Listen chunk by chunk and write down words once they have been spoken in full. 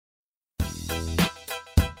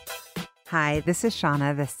Hi, this is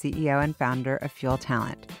Shauna, the CEO and founder of Fuel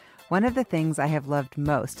Talent. One of the things I have loved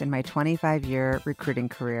most in my 25-year recruiting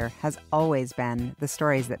career has always been the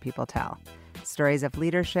stories that people tell. Stories of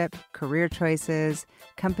leadership, career choices,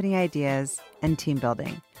 company ideas, and team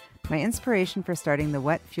building. My inspiration for starting the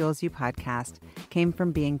What Fuels You podcast came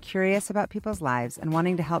from being curious about people's lives and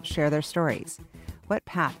wanting to help share their stories. What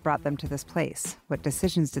path brought them to this place? What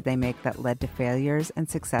decisions did they make that led to failures and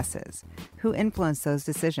successes? Who influenced those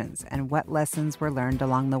decisions, and what lessons were learned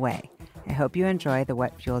along the way? I hope you enjoy the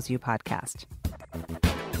What Fuels You podcast.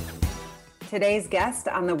 Today's guest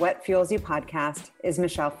on the What Fuels You podcast is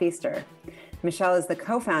Michelle Feaster. Michelle is the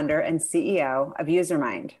co-founder and CEO of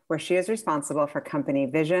Usermind, where she is responsible for company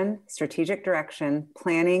vision, strategic direction,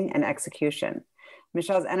 planning, and execution.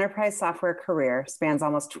 Michelle's enterprise software career spans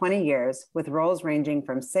almost 20 years, with roles ranging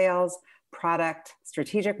from sales, product,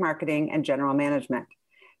 strategic marketing, and general management.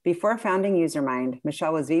 Before founding Usermind,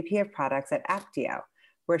 Michelle was VP of products at Apptio,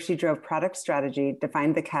 where she drove product strategy,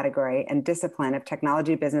 defined the category and discipline of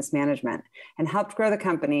technology business management, and helped grow the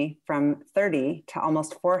company from 30 to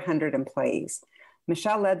almost 400 employees.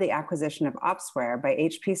 Michelle led the acquisition of Opsware by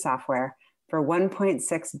HP Software for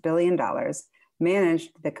 $1.6 billion, managed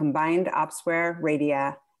the combined Opsware,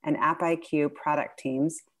 Radia, and AppIQ product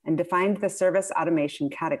teams, and defined the service automation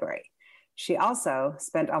category. She also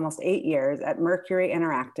spent almost 8 years at Mercury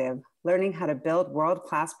Interactive, learning how to build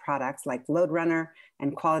world-class products like LoadRunner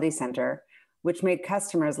and Quality Center, which made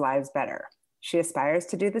customers' lives better. She aspires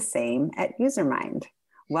to do the same at Usermind.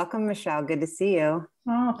 Welcome, Michelle. Good to see you.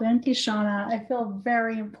 Oh, thank you, Shauna. I feel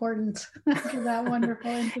very important for that wonderful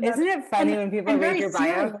introduction. Isn't it funny when people read your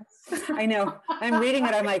bio? I know. I'm reading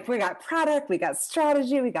it. I'm like, we got product, we got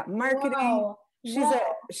strategy, we got marketing. Wow.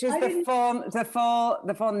 She's the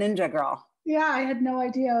full ninja girl. Yeah, I had no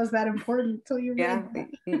idea it was that important until you read that.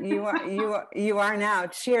 You are now.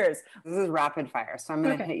 Cheers. This is rapid fire, so I'm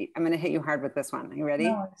gonna hit you hard with this one. Are you ready?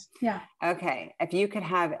 No, yeah. Okay. If you could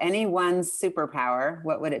have any one superpower,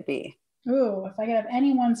 what would it be? Ooh, if I could have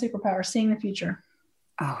any one superpower, seeing the future.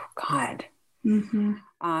 Oh God. Mm-hmm.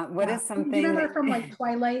 What is something? Do you remember from like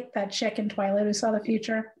Twilight, that chick in Twilight who saw the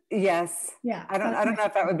future? Yes. Yeah. I don't know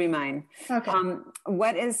if that would be mine. Okay.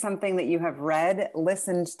 What is something that you have read,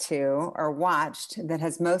 listened to, or watched that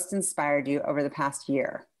has most inspired you over the past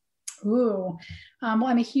year? Ooh. Well,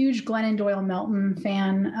 I'm a huge Glennon Doyle Melton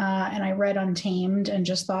fan, and I read Untamed and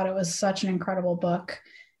just thought it was such an incredible book.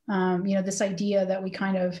 This idea that we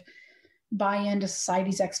kind of buy into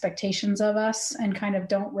society's expectations of us and kind of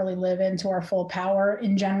don't really live into our full power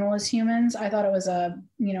in general as humans. I thought it was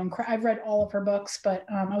I've read all of her books, but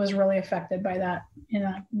I was really affected by that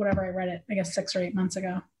whatever I read it, I guess 6 or 8 months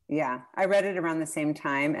ago. Yeah, I read it around the same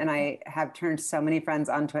time, and I have turned so many friends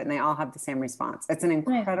onto it, and they all have the same response. It's an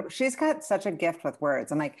incredible, she's got such a gift with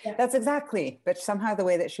words. I'm like, That's exactly, but somehow the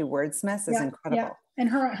way that she wordsmiths is incredible. Yeah. And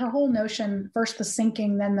her whole notion, first the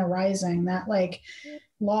sinking, then the rising, that like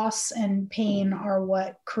loss and pain are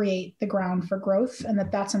what create the ground for growth, and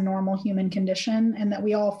that's a normal human condition, and that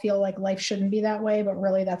we all feel like life shouldn't be that way, but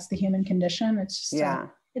really that's the human condition. It's just,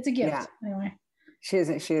 it's a gift. Anyway. She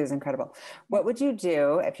is incredible. What would you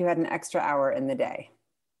do if you had an extra hour in the day?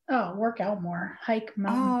 Oh, work out more, hike,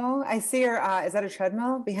 mountain. Oh, I see your, is that a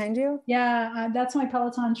treadmill behind you? Yeah, that's my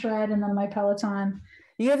Peloton tread, and then my Peloton.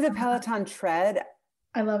 You have the Peloton tread?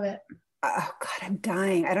 I love it. Oh God, I'm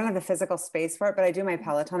dying. I don't have the physical space for it, but I do my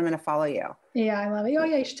Peloton. I'm going to follow you. Yeah, I love it. Oh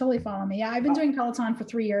yeah, you should totally follow me. Yeah, I've been doing Peloton for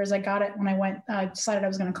 3 years. I got it when I decided I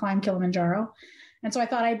was going to climb Kilimanjaro. And so I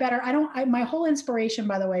thought my whole inspiration,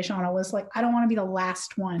 by the way, Shauna, was like, I don't want to be the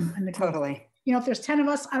last one in the group. Totally. If there's 10 of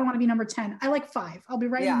us, I don't want to be number 10. I like 5. I'll be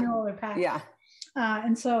right in the middle of the pack. Yeah.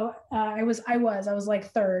 And so I was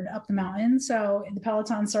like third up the mountain. So the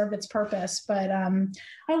Peloton served its purpose, but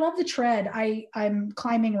I love the tread. I'm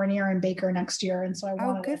climbing Rainier and Baker next year. And so I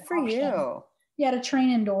wanted good for you. Yeah. To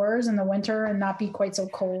train indoors in the winter and not be quite so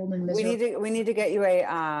cold and miserable. We need to get you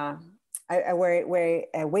I wear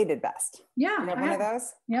a weighted vest. Yeah. You have one of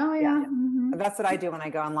those? Yeah. Mm-hmm. That's what I do when I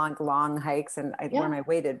go on long hikes, and I wear my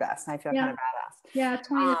weighted vest, and I feel kind of badass. Yeah.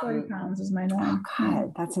 20 to 30 pounds is my norm. Oh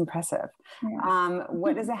God, that's impressive. Yeah.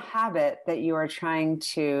 What is a habit that you are trying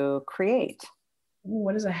to create?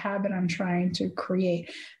 What is a habit I'm trying to create?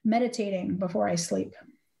 Meditating before I sleep.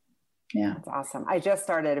 Yeah. That's awesome. I just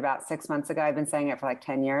started about 6 months ago. I've been saying it for like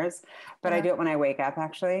 10 years, but I do it when I wake up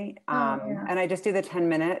actually. And I just do the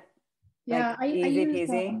 10-minute. Yeah, like easy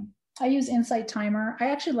peasy. I use Insight Timer.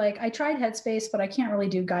 I tried Headspace, but I can't really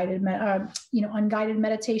do unguided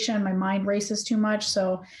meditation. My mind races too much.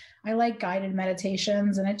 So I like guided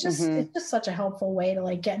meditations, and it's just such a helpful way to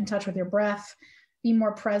like get in touch with your breath, be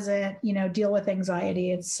more present, deal with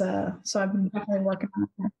anxiety. It's so I've been definitely working on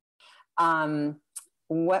it.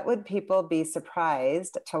 What would people be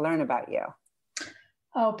surprised to learn about you?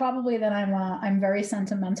 Oh, probably that I'm very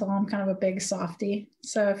sentimental. I'm kind of a big softie.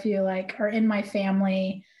 So if you are in my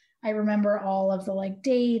family, I remember all of the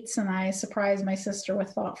dates, and I surprise my sister with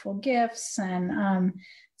thoughtful gifts. And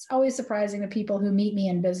it's always surprising to people who meet me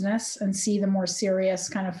in business and see the more serious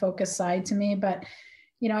kind of focused side to me. But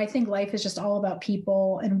I think life is just all about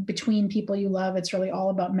people, and between people you love, it's really all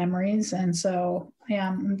about memories. And so, yeah,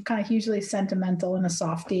 I'm kind of hugely sentimental and a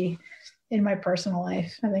softie in my personal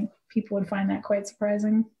life. I think people would find that quite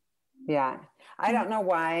surprising. Yeah. I don't know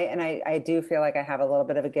why. And I do feel like I have a little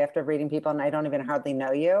bit of a gift of reading people, and I don't even hardly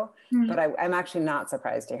know you, but I'm actually not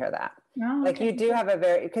surprised to hear that. Oh, okay. You do have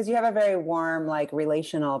because you have a very warm,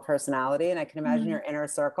 relational personality. And I can imagine your inner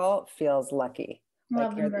circle feels lucky.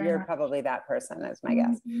 You're probably that person, is my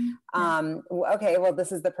guess. Okay. Well,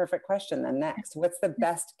 this is the perfect question then next. What's the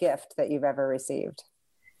best gift that you've ever received?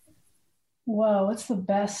 Whoa, what's the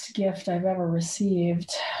best gift I've ever received?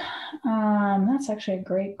 That's actually a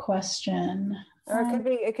great question. Or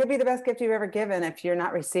it could be the best gift you've ever given if you're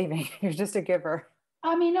not receiving. You're just a giver.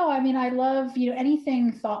 I love,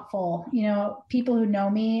 anything thoughtful, people who know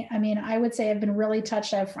me. I would say I've been really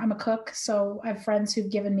touched. I'm a cook, so I have friends who've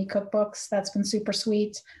given me cookbooks. That's been super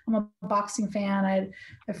sweet. I'm a boxing fan. I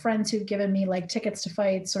have friends who've given me tickets to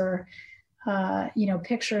fights or,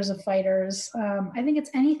 pictures of fighters. I think it's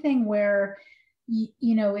anything where,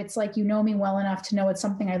 it's me well enough to know it's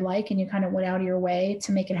something I like, and you kind of went out of your way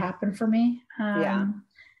to make it happen for me.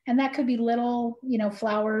 And that could be little,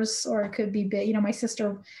 flowers, or it could be big. My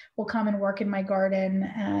sister will come and work in my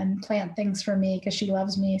garden and plant things for me because she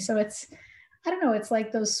loves me. So I don't know, it's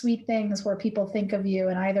those sweet things where people think of you,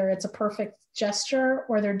 and either it's a perfect gesture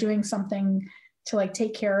or they're doing something to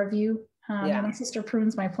take care of you. My sister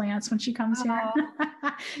prunes my plants when she comes here.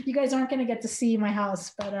 You guys aren't going to get to see my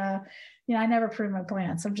house, but I never prune my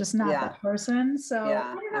plants. I'm just not that person. So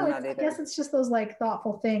I don't know. I guess it's just those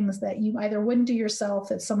thoughtful things that you either wouldn't do yourself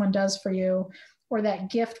that someone does for you, or that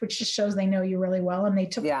gift, which just shows they know you really well and they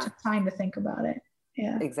took time to think about it.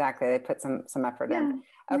 Yeah, exactly. They put some effort in.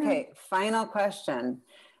 Okay. Yeah. Final question.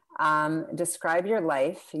 Describe your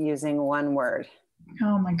life using one word.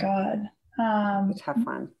 Oh my God. A tough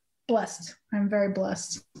one. Blessed. I'm very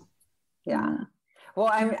blessed. Yeah. Well,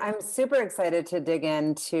 I'm super excited to dig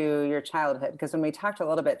into your childhood, because when we talked a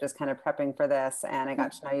little bit, just kind of prepping for this, and I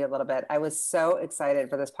got to know you a little bit, I was so excited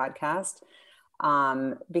for this podcast.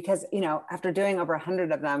 Because, after doing over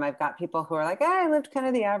 100 of them, I've got people who are like, I lived kind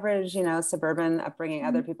of the average, suburban upbringing.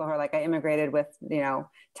 Other people who are like, I immigrated with,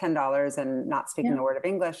 $10 and not speaking a word of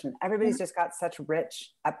English. And everybody's just got such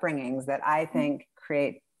rich upbringings that I think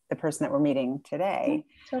create the person that we're meeting today.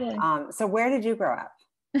 Totally. So where did you grow up?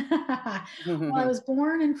 Well, I was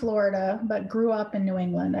born in Florida, but grew up in New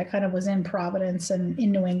England. I kind of was in Providence and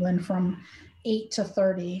in New England from 8 to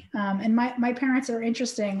 30. And my parents are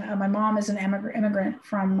interesting. My mom is an immigrant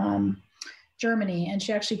from Germany, and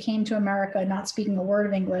she actually came to America not speaking a word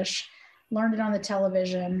of English, learned it on the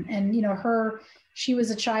television. And, she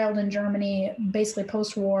was a child in Germany, basically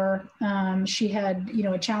post-war. She had,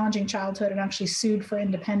 a challenging childhood and actually sued for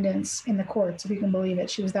independence in the courts, if you can believe it.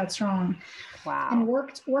 She was that strong. Wow. And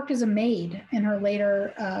worked as a maid in her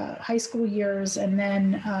later high school years. And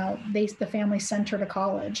then the family sent her to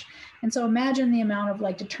college. And so imagine the amount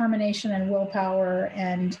of determination and willpower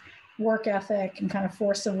and work ethic and kind of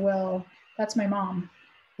force of will. That's my mom.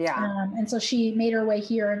 Yeah. And so she made her way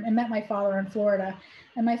here and met my father in Florida.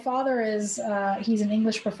 And my father he's an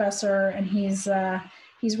English professor, and he's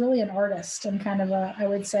really an artist and kind of I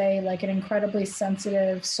would say an incredibly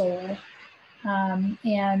sensitive soul.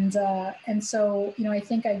 And so, I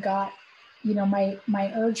think I got,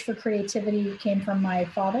 my urge for creativity came from my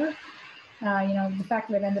father. The fact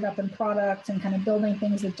that I've ended up in product and kind of building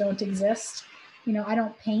things that don't exist. I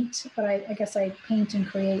don't paint, but I guess I paint and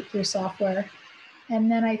create through software. And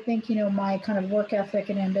then I think, my kind of work ethic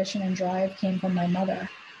and ambition and drive came from my mother.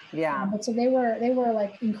 Yeah. But so they were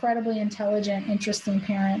incredibly intelligent, interesting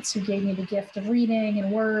parents who gave me the gift of reading and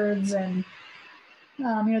words. And,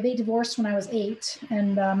 they divorced when I was 8,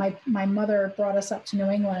 and my mother brought us up to New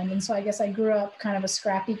England. And so I guess I grew up kind of a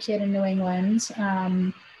scrappy kid in New England,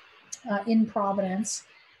 in Providence.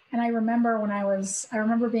 And I remember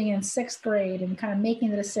being in 6th grade and kind of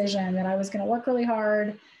making the decision that I was going to work really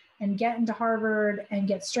hard and get into Harvard and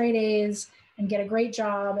get straight A's and get a great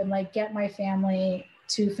job and get my family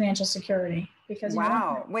to financial security. Because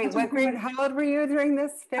wow. Wait, what grade? How old were you during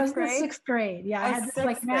this 5th grade? I was in 6th grade. Yeah. I had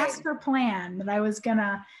this master plan that I was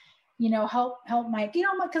gonna, help my,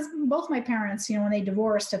 because both my parents, when they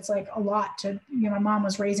divorced, it's like a lot to, my mom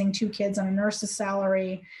was raising 2 kids on a nurse's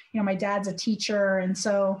salary, my dad's a teacher. And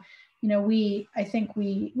so, I think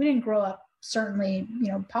we didn't grow up certainly,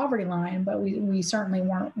 poverty line, but we certainly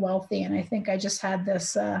weren't wealthy. And I think I just had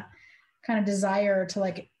this kind of desire to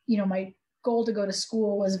my goal to go to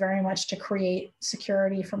school was very much to create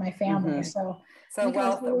security for my family. So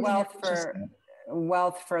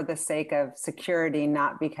wealth for the sake of security,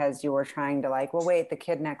 not because you were trying to well, wait, the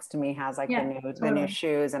kid next to me has the new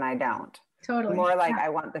shoes and I don't. Totally. More I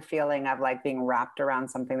want the feeling of being wrapped around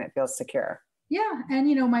something that feels secure. Yeah. And,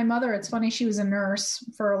 my mother, it's funny, she was a nurse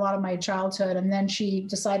for a lot of my childhood. And then she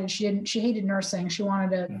decided she hated nursing. She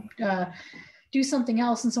wanted to do something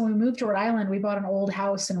else. And so when we moved to Rhode Island, we bought an old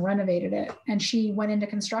house and renovated it. And she went into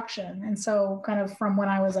construction. And so kind of from when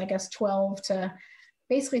I was, 12 to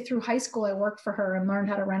basically through high school, I worked for her and learned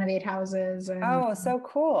how to renovate houses. And, so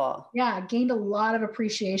cool. Yeah. Gained a lot of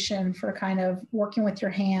appreciation for kind of working with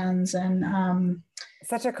your hands and,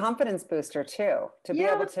 such a confidence booster too, to be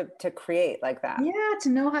able to create like that. Yeah. To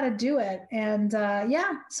know how to do it. And,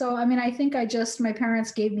 so, I think my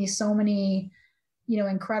parents gave me so many,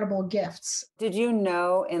 incredible gifts. Did you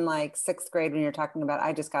know in 6th grade when you're talking about,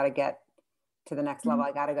 I just got to get to the next level,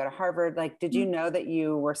 I got to go to Harvard. Did you know that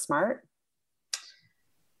you were smart?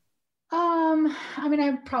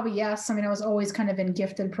 I probably, yes. I was always kind of in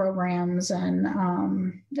gifted programs and,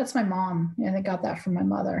 that's my mom. I think got that from my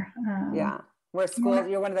mother. Where school,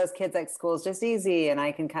 you're one of those kids school's just easy and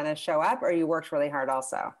I can kind of show up, or you worked really hard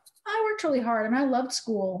also? I worked really hard. I loved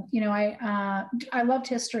school. I loved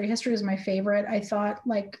history. History was my favorite. I thought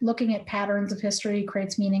looking at patterns of history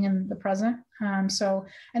creates meaning in the present. And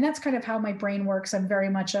that's kind of how my brain works. I'm very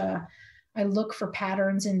much I look for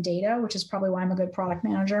patterns in data, which is probably why I'm a good product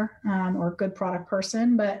manager or a good product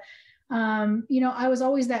person. But, I was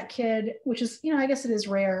always that kid, which is, I guess it is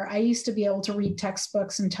rare. I used to be able to read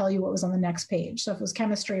textbooks and tell you what was on the next page. So if it was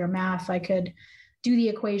chemistry or math, I could do the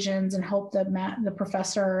equations and help the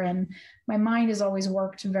professor. And my mind has always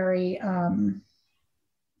worked very, I'm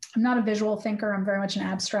not a visual thinker. I'm very much an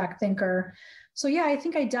abstract thinker. So yeah, I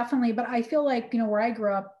think I definitely, but I feel where I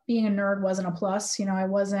grew up, being a nerd wasn't a plus. I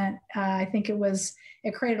wasn't, I think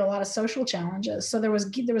it created a lot of social challenges. So there was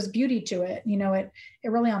beauty to it. It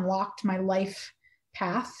really unlocked my life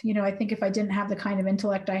path. I think if I didn't have the kind of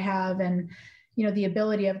intellect I have and, the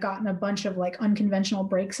ability, I've gotten a bunch of unconventional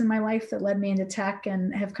breaks in my life that led me into tech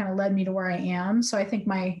and have kind of led me to where I am. So I think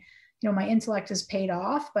my intellect has paid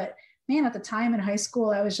off, but man, at the time in high school,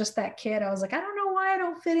 I was just that kid. I was I don't know why I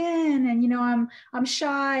don't fit in. And, I'm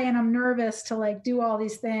shy and I'm nervous to do all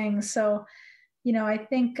these things. So, I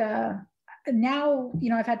think now,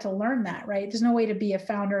 I've had to learn that, right? There's no way to be a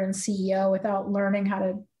founder and CEO without learning how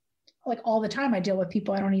to, all the time I deal with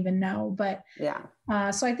people I don't even know, but yeah.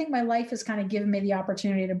 So I think my life has kind of given me the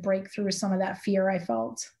opportunity to break through some of that fear I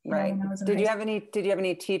felt. Right. Did you have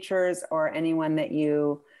any teachers or anyone that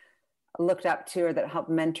you looked up to or that helped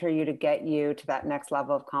mentor you to get you to that next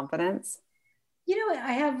level of confidence?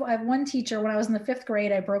 I have one teacher. When I was in the 5th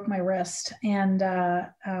grade, I broke my wrist and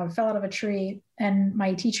fell out of a tree. And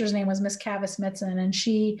my teacher's name was Miss Cavis Mitson. And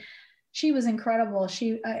she was incredible.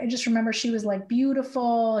 I just remember she was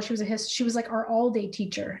beautiful. She was our all-day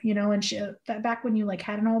teacher, and back when you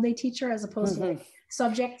had an all-day teacher as opposed to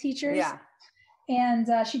subject teachers. Yeah.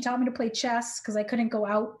 And she taught me to play chess because I couldn't go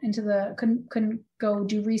out couldn't go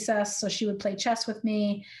do recess. So she would play chess with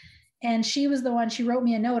me. And she was the one, she wrote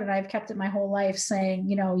me a note and I've kept it my whole life saying,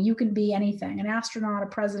 you can be anything, an astronaut, a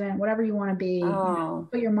president, whatever you want to be,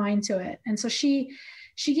 put your mind to it. And so she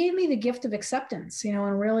gave me the gift of acceptance,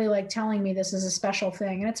 and really telling me this is a special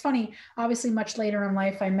thing. And it's funny, obviously much later in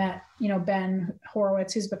life, I met, Ben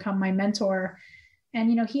Horowitz, who's become my mentor.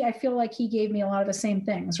 And, I feel like he gave me a lot of the same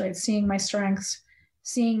things, right? Seeing my strengths,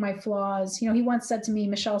 seeing my flaws. He once said to me,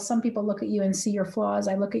 Michelle, some people look at you and see your flaws.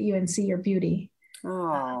 I look at you and see your beauty.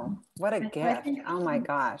 Oh, what a gift. Oh my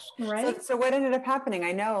gosh. Right. So what ended up happening?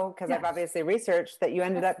 I know, because I've obviously researched that you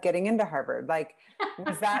ended up getting into Harvard.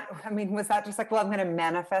 Was that just well, I'm going to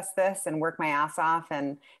manifest this and work my ass off?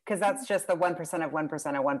 And because that's just the 1% of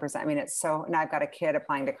 1% of 1%. It's so, now I've got a kid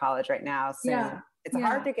applying to college right now. So it's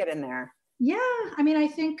hard to get in there. Yeah. I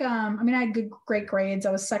think, I had great grades.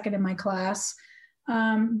 I was second in my class.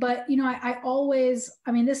 But I always,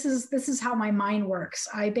 this is how my mind works.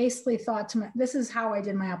 I basically thought this is how I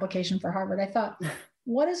did my application for Harvard. I thought,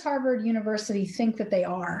 what does Harvard University think that they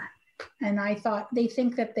are? And I thought they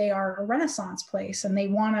think that they are a Renaissance place and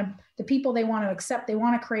the people they want to accept, they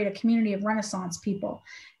want to create a community of Renaissance people.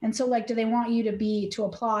 And so do they want you to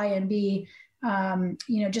apply and be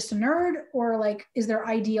just a nerd, or like, is their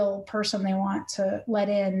ideal person they want to let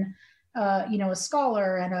in, a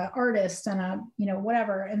scholar and an artist and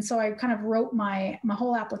whatever. And so I kind of wrote my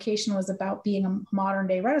whole application was about being a modern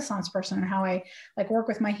day Renaissance person and how I like work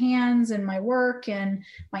with my hands and my work and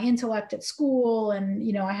my intellect at school. And,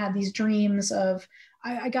 I had these dreams of,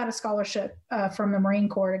 I got a scholarship from the Marine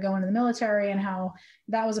Corps to go into the military, and how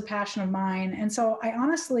that was a passion of mine. And so I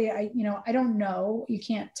honestly, I don't know, you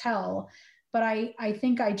can't tell, but I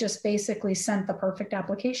think I just basically sent the perfect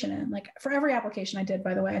application in. Like for every application I did,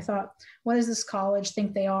 by the way, I thought, what does this college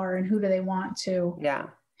think they are, and who do they want to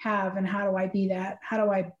have, and how do I be that? How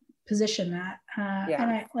do I position that?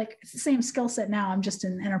 And I like, it's the same skill set now. I'm just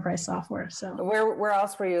in enterprise software. So where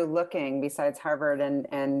else were you looking besides Harvard? And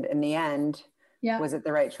in the end, was it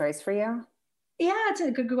the right choice for you? Yeah, it's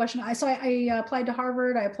a good question. I applied to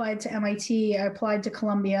Harvard, I applied to MIT, I applied to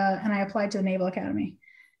Columbia, and I applied to the Naval Academy.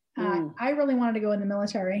 I really wanted to go in the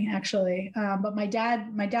military, actually, but my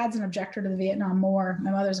dad's an objector to the Vietnam War.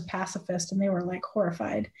 My mother's a pacifist, and they were like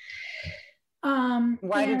horrified.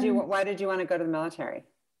 Why did you want to go to the military?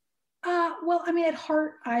 Well, I mean, at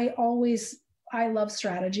heart, I love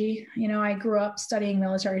strategy. I grew up studying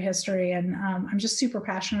military history, and I'm just super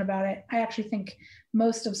passionate about it. I actually think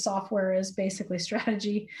most of software is basically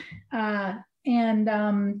strategy,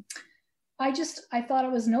 I thought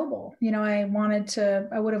it was noble. I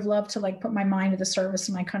would have loved to like put my mind to the service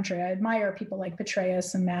of my country. I admire people like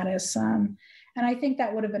Petraeus and Mattis. And I think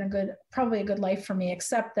that would have been probably a good life for me,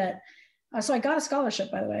 except that, so I got a scholarship,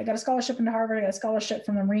 by the way. I got a scholarship into Harvard. I got a scholarship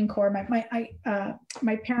from the Marine Corps.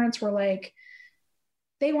 My parents were like,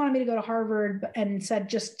 they wanted me to go to Harvard and said,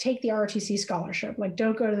 just take the ROTC scholarship. Like,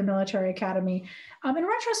 don't go to the military academy. In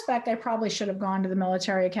retrospect, I probably should have gone to the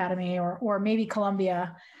military academy or maybe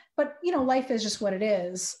Columbia. But, life is just what it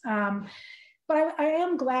is. But I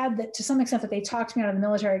am glad that to some extent that they talked me out of the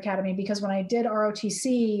military academy, because when I did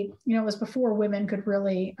ROTC, it was before women could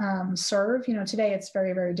really serve. Today it's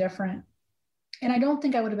very, very different. And I don't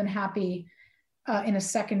think I would have been happy in a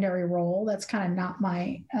secondary role. That's kind of not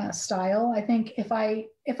my style. I think if I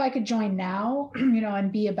could join now,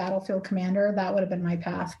 and be a battlefield commander, that would have been my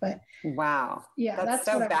path. But wow, yeah, that's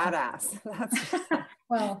so badass.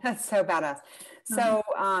 That's so badass. So,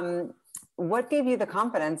 what gave you the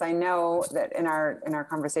confidence? I know that in our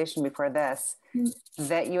conversation before this,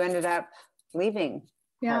 that you ended up leaving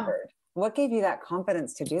Harvard. What gave you that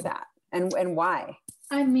confidence to do that, and why?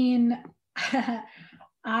 I mean,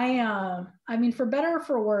 I mean, for better or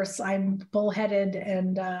for worse, I'm bullheaded,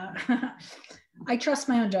 and I trust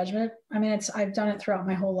my own judgment. I mean, I've done it throughout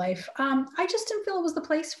my whole life. I just didn't feel it was the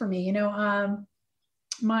place for me.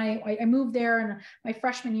 I moved there, and my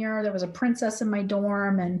freshman year, there was a princess in my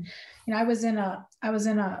dorm, and I was in a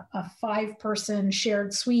 5-person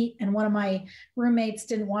shared suite, and one of my roommates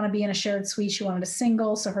didn't want to be in a shared suite. She wanted a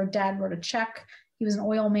single. So her dad wrote a check. He was an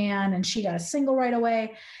oil man, and she got a single right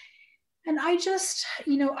away. And I just,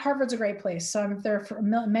 Harvard's a great place. So I'm there for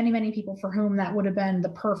many, many people for whom that would have been the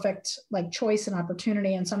perfect like choice and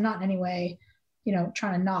opportunity. And so I'm not in any way,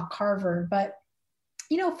 trying to knock Harvard, but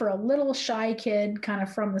for a little shy kid kind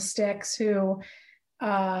of from the sticks who,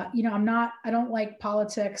 I don't like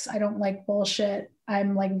politics. I don't like bullshit.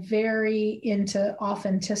 I'm like very into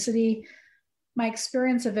authenticity. My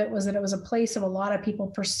experience of it was that it was a place of a lot of people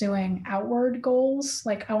pursuing outward goals.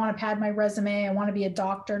 Like, I want to pad my resume. I want to be a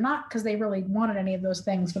doctor, not because they really wanted any of those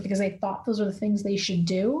things, but because they thought those were the things they should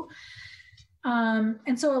do.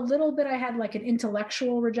 And so a little bit, I had like an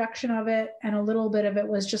intellectual rejection of it. And a little bit of it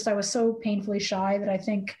was just, I was so painfully shy that I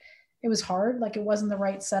think it was hard. Like, it wasn't the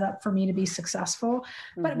right setup for me to be successful.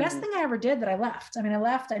 But best thing I ever did that I left. I mean,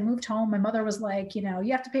 I moved home. My mother was like, you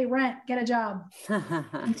have to pay rent, get a job.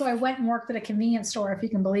 And so I went and worked at a convenience store, if you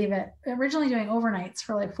can believe it. Originally doing overnights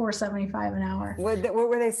for like $4.75 an hour. What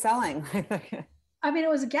were they selling? I mean, it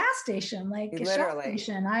was a gas station, like a Shell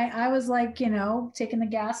station. I was like, taking the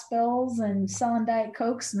gas bills and selling Diet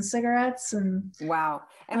Cokes and cigarettes. And wow.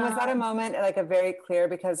 And was that a moment, like a very clear,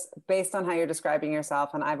 because based on how you're describing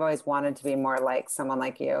yourself, and I've always wanted to be more like someone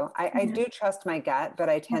like you, I do trust my gut, but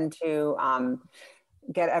I tend to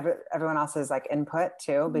get everyone else's like input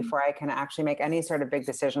too, before I can actually make any sort of big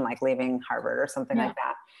decision, like leaving Harvard or something like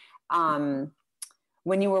that.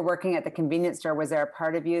 When you were working at the convenience store, was there a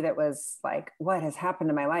part of you that was like, what has happened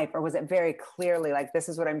to my life? Or was it very clearly like, this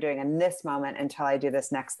is what I'm doing in this moment until I do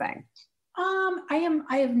this next thing?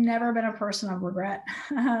 I have never been a person of regret.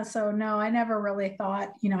 So no, I never really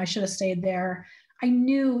thought, I should have stayed there. I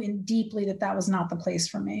knew deeply that was not the place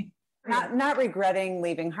for me. Not regretting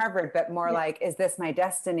leaving Harvard, but more like, is this my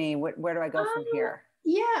destiny? Where do I go from here?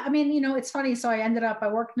 Yeah. I mean, it's funny. So I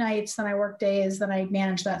worked nights, then I worked days, then I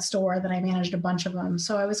managed that store, then I managed a bunch of them.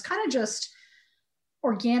 So I was kind of just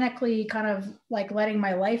organically kind of like letting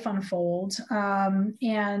my life unfold.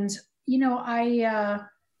 And,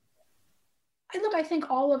 I think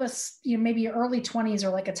all of us, maybe your early 20s are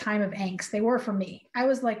like a time of angst. They were for me. I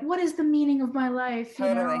was like, what is the meaning of my life?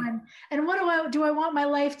 Totally. And what do I want my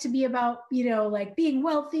life to be about, like being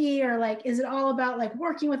wealthy, or like, is it all about like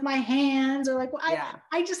working with my hands, or like,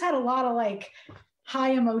 I just had a lot of like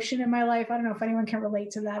high emotion in my life. I don't know if anyone can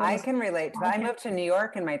relate to that. I can relate to that. I moved to New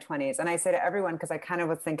York in my 20s, and I say to everyone, because I kind of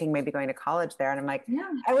was thinking maybe going to college there, and I'm like,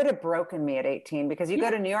 I would have broken me at 18, because you go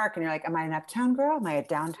to New York and you're like, am I an uptown girl? Am I a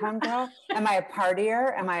downtown girl? Am I a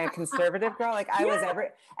partier? Am I a conservative girl? Like I was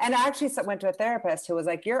and I actually went to a therapist who was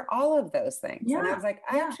like, you're all of those things. And I was like,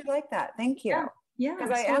 I actually like that. Thank you. Yeah.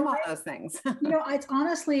 Because I am all those things. It's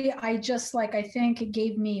honestly, I think it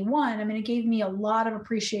gave me it gave me a lot of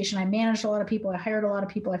appreciation. I managed a lot of people. I hired a lot of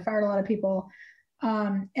people. I fired a lot of people.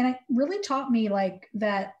 And it really taught me like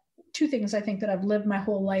that two things I think that I've lived my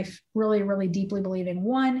whole life really, really deeply believing.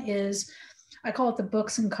 One is, I call it the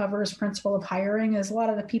books and covers principle of hiring, is a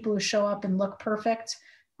lot of the people who show up and look perfect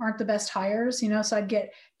aren't the best hires, so I'd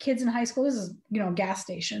get kids in high school. This is, gas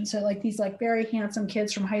station. So like these like very handsome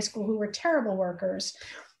kids from high school who were terrible workers.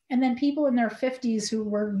 And then people in their 50s who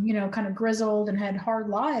were, kind of grizzled and had hard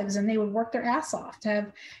lives, and they would work their ass off to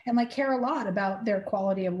have, and like care a lot about their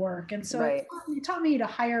quality of work. And so it taught me to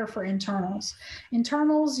hire for internals.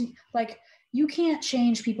 Internals, like, you can't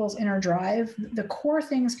change people's inner drive. The core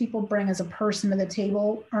things people bring as a person to the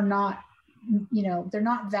table are not, they're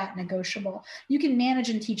not that negotiable. You can manage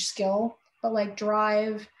and teach skill, but like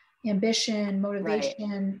drive, ambition,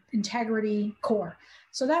 motivation, integrity, core.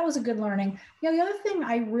 So that was a good learning. The other thing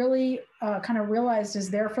I really kind of realized is,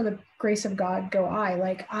 there for the grace of God go I.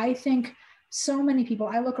 Like, I think so many people,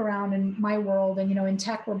 I look around in my world, and, in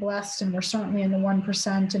tech, we're blessed, and we're certainly in the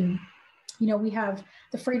 1%. And, we have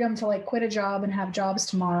the freedom to like quit a job and have jobs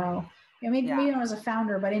tomorrow. Maybe not as a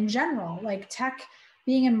founder, but in general, like tech,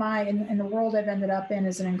 being in the world I've ended up in,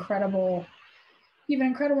 is an incredible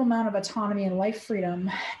amount of autonomy and life freedom.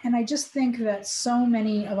 And I just think that so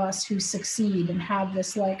many of us who succeed and have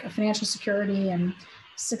this like a financial security and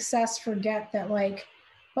success forget that, like,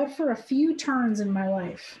 but for a few turns in my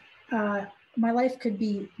life could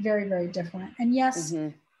be very, very different. And yes,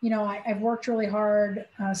 I've worked really hard.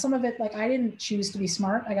 Some of it, like, I didn't choose to be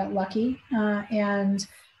smart. I got lucky. And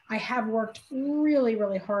I have worked really,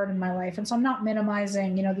 really hard in my life. And so I'm not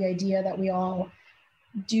minimizing, the idea that we all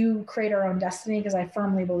do create our own destiny, because I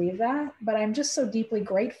firmly believe that. But I'm just so deeply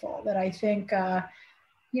grateful that I think,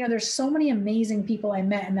 there's so many amazing people I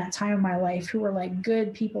met in that time of my life who were like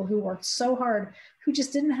good people who worked so hard, who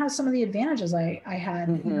just didn't have some of the advantages I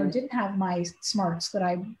had, didn't have my smarts that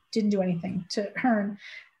I didn't do anything to earn,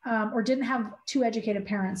 or didn't have two educated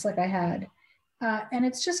parents like I had. And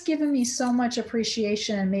it's just given me so much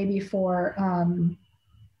appreciation, maybe for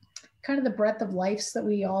kind of the breadth of lives that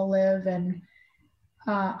we all live. And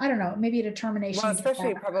I don't know, maybe a determination. Well,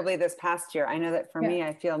 especially probably this past year. I know that for me,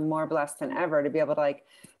 I feel more blessed than ever to be able to, like,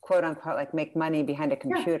 quote unquote, like, make money behind a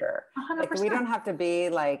computer. 100%. Like, we don't have to be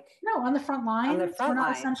like on the front line. We're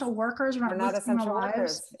not essential workers. We're not essential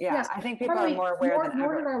workers. Yeah, yes. I think people are more aware than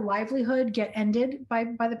ever. Nor did our livelihood get ended by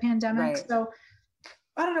the pandemic. Right. So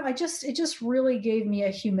I don't know. It just really gave me a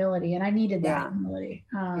humility, and I needed that humility.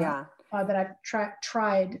 That I've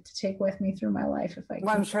tried to take with me through my life. If I can.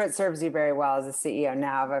 Well, I'm sure it serves you very well as a CEO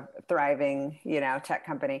now of a thriving, tech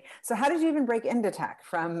company. So how did you even break into tech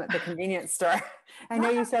from the convenience store? I know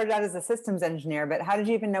you started out as a systems engineer, but how did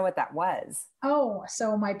you even know what that was? Oh,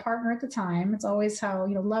 so my partner at the time, it's always how,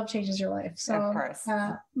 love changes your life. So of course.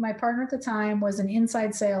 My partner at the time was in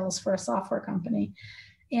inside sales for a software company.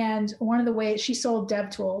 And one of the ways she sold dev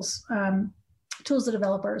tools, tools to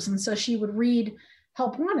developers. And so she would read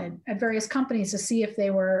help wanted at various companies to see if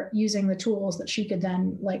they were using the tools that she could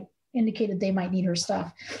then like indicated they might need her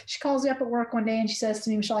stuff. She calls me up at work one day and she says to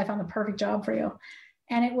me, Michelle, I found the perfect job for you.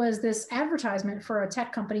 And it was this advertisement for a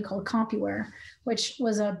tech company called CompuWare, which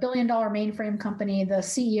was a $1 billion mainframe company. The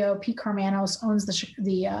CEO, Pete Carmanos, owns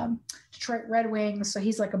the Detroit Red Wings. So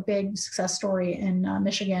he's like a big success story in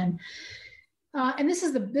Michigan. And this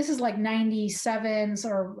is like 97s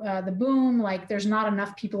or the boom, like there's not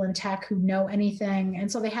enough people in tech who know anything. And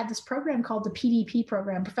so they had this program called the PDP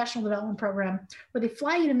program, Professional Development Program, where they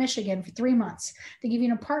fly you to Michigan for 3 months. They give you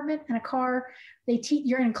an apartment and a car. They teach,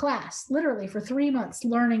 you're in class literally for 3 months,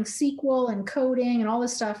 learning SQL and coding and all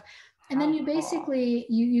this stuff. And then you basically,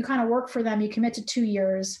 you kind of work for them. You commit to 2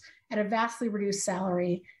 years at a vastly reduced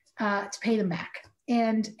salary to pay them back.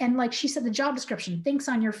 And like she said, the job description, thinks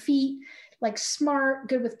on your feet, like smart,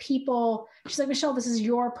 good with people. She's like, Michelle, this is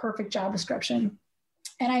your perfect job description.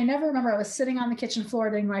 And I never remember, I was sitting on the kitchen floor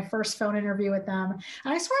doing my first phone interview with them.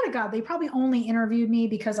 And I swear to God, they probably only interviewed me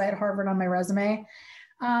because I had Harvard on my resume.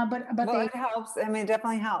 But well, they, it helps. I mean, it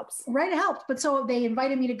definitely helps. Right. It helped. But so they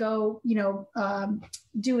invited me to go,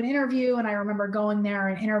 do an interview. And I remember going there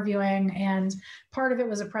and interviewing, and part of it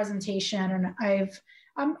was a presentation. And I've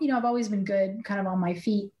always been good kind of on my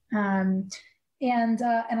feet. And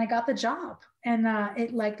I got the job. And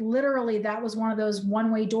it like literally that was one of those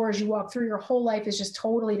one-way doors you walk through. Your whole life is just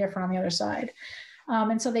totally different on the other side.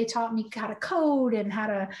 And so they taught me how to code and how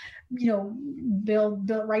to,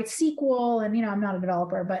 write SQL. And, I'm not a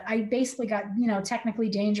developer, but I basically got, technically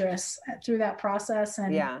dangerous through that process,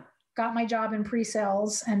 and got my job in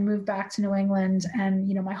pre-sales and moved back to New England. And,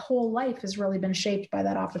 my whole life has really been shaped by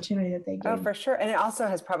that opportunity that they gave. Oh, for sure. And it also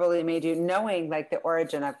has probably made you, knowing like the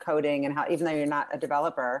origin of coding and how, even though you're not a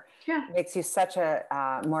developer, makes you such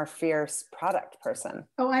a more fierce product person.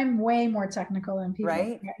 Oh, I'm way more technical than people.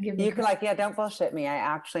 Right? You can like, don't bullshit me. I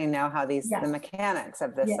actually know how the mechanics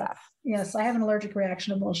of this stuff. Yes, I have an allergic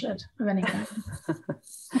reaction to bullshit of any kind.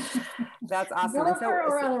 That's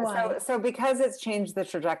awesome. So because it's changed the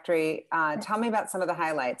trajectory, tell me about some of the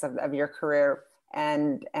highlights of your career.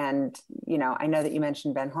 And I know that you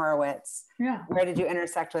mentioned Ben Horowitz. Yeah. Where did you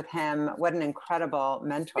intersect with him? What an incredible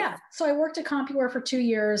mentor. Yeah. So I worked at CompuWare for 2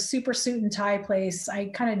 years, super suit and tie place. I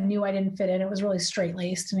kind of knew I didn't fit in. It was really straight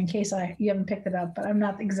laced. And in case you haven't picked it up, but I'm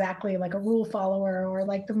not exactly like a rule follower or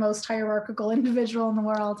like the most hierarchical individual in the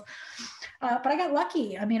world. But I got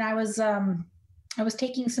lucky. I mean, I was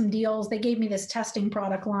taking some deals. They gave me this testing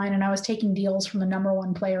product line, and I was taking deals from the number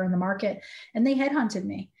one player in the market, and they headhunted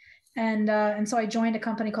me. And so I joined a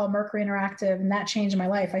company called Mercury Interactive, and that changed my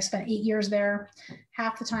life. I spent 8 years there,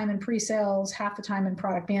 half the time in pre-sales, half the time in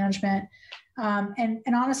product management. And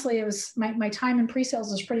honestly, it was my time in pre-sales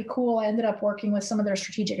was pretty cool. I ended up working with some of their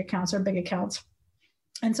strategic accounts or big accounts.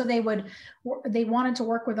 And so they wanted to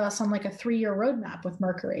work with us on like a 3-year roadmap with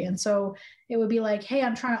Mercury. And so it would be like, hey,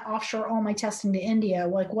 I'm trying to offshore all my testing to India.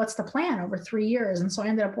 Like, what's the plan over 3 years? And so I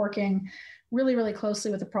ended up working really, really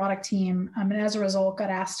closely with the product team. And as a result, got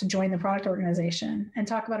asked to join the product organization and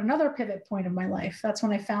talk about another pivot point of my life. That's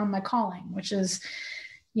when I found my calling, which is,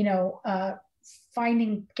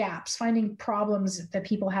 finding gaps, finding problems that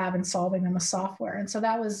people have and solving them with software. And so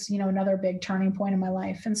that was, another big turning point in my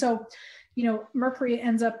life. And so, Mercury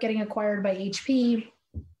ends up getting acquired by HP.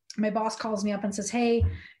 My boss calls me up and says, hey,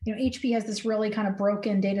 HP has this really kind of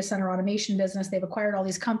broken data center automation business. They've acquired all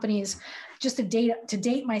these companies. Just to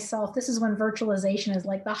date myself, this is when virtualization is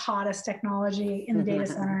like the hottest technology in the data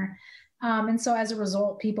center. And so as a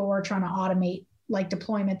result, people were trying to automate like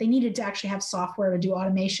deployment. They needed to actually have software to do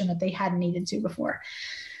automation that they hadn't needed to before.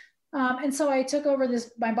 And so I took over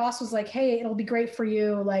this. My boss was like, hey, it'll be great for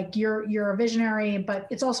you. Like you're a visionary, but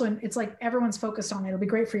it's like everyone's focused on it. It'll be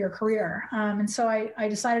great for your career. And so I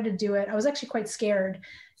decided to do it. I was actually quite scared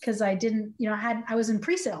because I didn't, I was in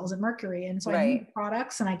pre-sales at Mercury. And so I knew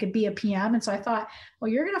products and I could be a PM. And so I thought, well,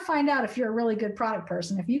 you're going to find out if you're a really good product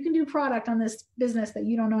person. If you can do product on this business that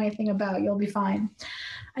you don't know anything about, you'll be fine.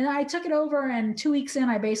 And I took it over, and 2 weeks in,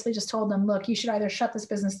 I basically just told them, look, you should either shut this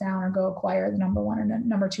business down or go acquire the number one or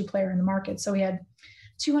number two player in the market. So we had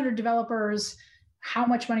 200 developers. How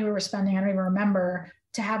much money we were spending, I don't even remember,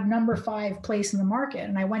 to have number 5 place in the market.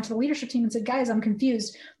 And I went to the leadership team and said, guys, I'm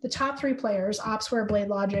confused. The top 3 players, Opsware,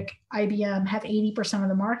 BladeLogic, IBM, have 80% of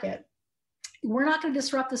the market. We're not going to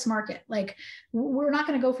disrupt this market. Like, we're not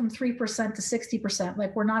going to go from 3% to 60%.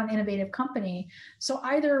 Like, we're not an innovative company. So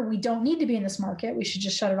either we don't need to be in this market, we should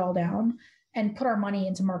just shut it all down and put our money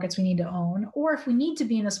into markets we need to own. Or if we need to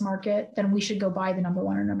be in this market, then we should go buy the number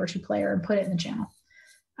 1 or number 2 player and put it in the channel.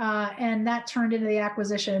 And that turned into the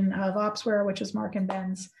acquisition of Opsware, which was Mark and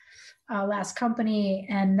Ben's last company.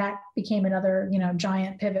 And that became another,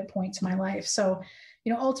 giant pivot point to my life. So,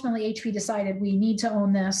 ultimately HP decided we need to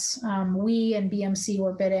own this. We and BMC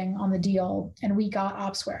were bidding on the deal, and we got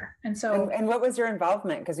Opsware. And so, and what was your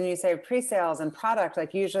involvement? Because when you say pre-sales and product,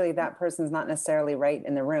 like usually that person's not necessarily right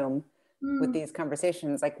in the room with these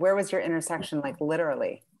conversations. Like, where was your intersection? Like,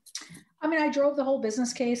 literally? I mean, I drove the whole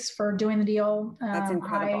business case for doing the deal. That's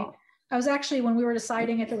incredible. I was actually, when we were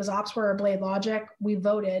deciding if it was Opsware or BladeLogic, we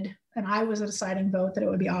voted, and I was a deciding vote that it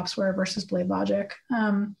would be Opsware versus BladeLogic.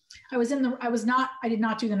 I did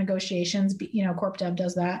not do the negotiations. Corp Dev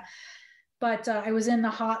does that. But I was in the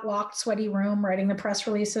hot, locked, sweaty room writing the press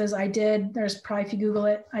releases. There's probably, if you Google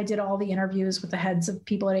it, I did all the interviews with the heads of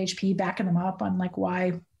people at HP, backing them up on like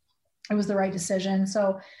why it was the right decision.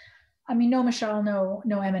 So I mean, no Michelle, no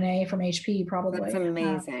M&A from HP probably. That's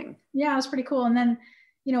amazing. Yeah, it was pretty cool. And then,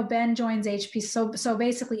 Ben joins HP. So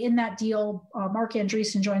basically in that deal, Mark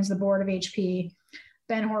Andreessen joins the board of HP.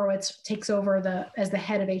 Ben Horowitz takes over as the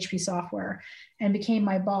head of HP software and became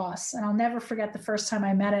my boss. And I'll never forget the first time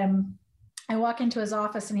I met him. I walk into his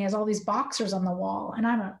office and he has all these boxers on the wall. And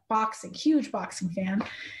I'm a huge boxing fan.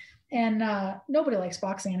 And nobody likes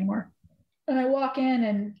boxing anymore. And I walk in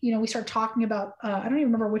and, we start talking about, I don't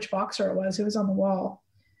even remember which boxer it was on the wall.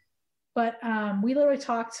 But we literally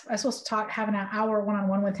talked, I was supposed to have an hour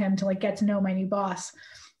one-on-one with him to like get to know my new boss.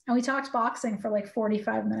 And we talked boxing for like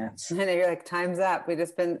 45 minutes. And you're like, time's up. We've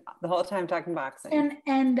just been the whole time talking boxing.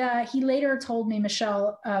 And he later told me,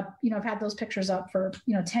 Michelle, I've had those pictures up for,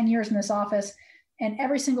 10 years in this office. And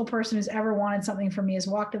every single person who's ever wanted something from me has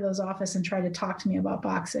walked to those offices and tried to talk to me about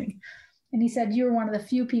boxing. And he said, you were one of the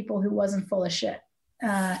few people who wasn't full of shit.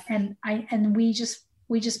 And we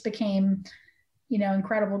just became,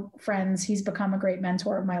 incredible friends. He's become a great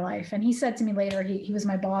mentor of my life. And he said to me later, he was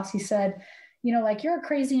my boss. He said, like, you're a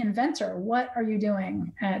crazy inventor. What are you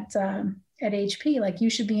doing at HP? Like, you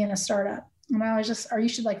should be in a startup. And I was just, or you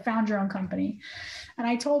should like found your own company. And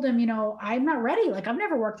I told him, I'm not ready. Like, I've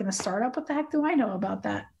never worked in a startup. What the heck do I know about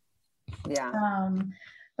that? Yeah.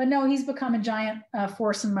 But no, he's become a giant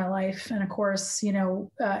force in my life. And of course, Andreessen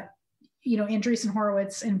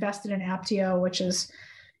Horowitz invested in Aptio, which is,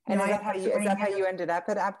 is that how you ended up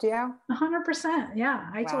at Aptio? 100%. Yeah.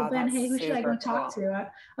 I told Ben, hey, who should I go talk to? I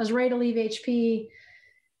was ready to leave HP.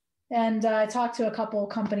 And I talked to a couple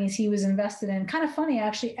companies he was invested in. Kind of funny,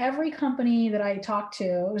 actually, every company that I talked to,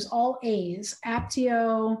 it was all A's: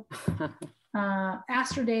 Aptio,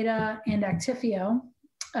 Astrodata, and Actifio.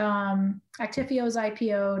 Actifio's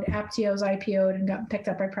IPO'd, Aptio's IPO'd and got picked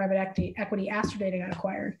up by private equity. Astrodata got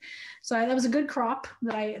acquired. So that was a good crop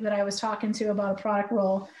that I was talking to about a product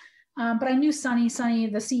role. But I knew Sunny,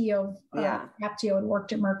 the CEO of Aptio, had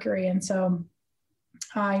worked at Mercury. And so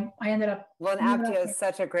I ended up. Well, and Aptio is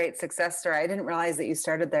such a great success story. I didn't realize that you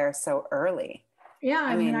started there so early. Yeah.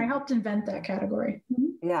 I mean, I helped invent that category.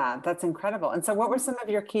 Mm-hmm. Yeah, that's incredible. And so what were some of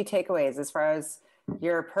your key takeaways as far as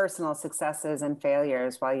your personal successes and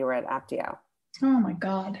failures while you were at Aptio? Oh my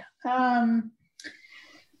God.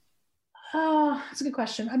 That's a good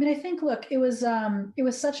question. I mean, I think, look, it was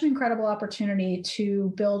such an incredible opportunity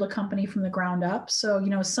to build a company from the ground up. So,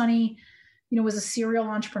 Sunny, was a serial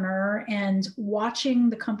entrepreneur, and watching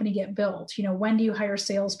the company get built, when do you hire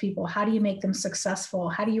salespeople? How do you make them successful?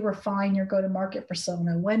 How do you refine your go-to-market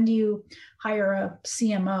persona? When do you hire a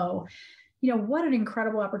CMO? What an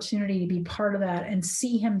incredible opportunity to be part of that and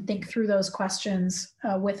see him think through those questions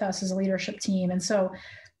with us as a leadership team. And so,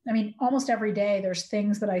 I mean, almost every day there's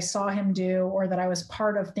things that I saw him do or that I was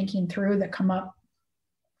part of thinking through that come up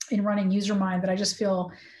in running UserMind that I just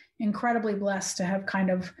feel incredibly blessed to have kind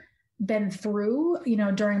of been through,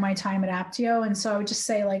 during my time at Aptio. And so I would just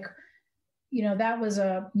say, like, that was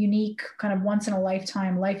a unique kind of once in a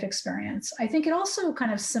lifetime life experience. I think it also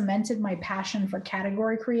kind of cemented my passion for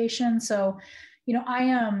category creation. So,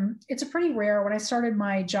 it's a pretty rare, when I started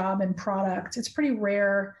my job in product, it's pretty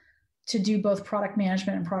rare to do both product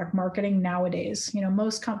management and product marketing nowadays.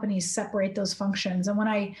 Most companies separate those functions. And when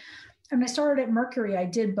I started at Mercury, I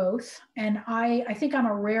did both. And I think I'm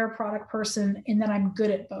a rare product person in that I'm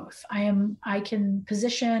good at both. I can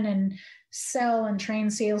position and sell and train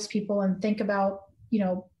salespeople and think about,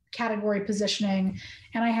 category positioning.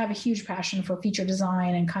 And I have a huge passion for feature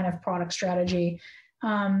design and kind of product strategy.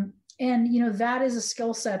 And that is a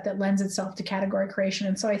skill set that lends itself to category creation.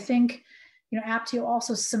 And so I think, Aptio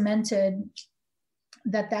also cemented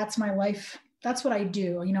that that's my life. That's what I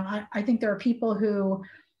do. I think there are people who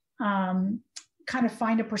kind of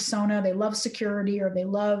find a persona. They love security or they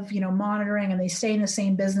love, monitoring, and they stay in the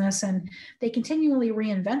same business and they continually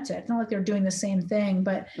reinvent it. It's not like they're doing the same thing,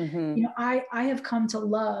 but, I have come to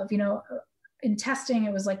love, in testing,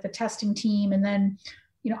 it was like the testing team. And then,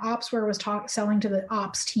 Opsware was selling to the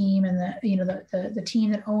ops team and the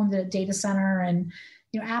team that owned the data center. And,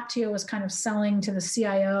 Aptio was kind of selling to the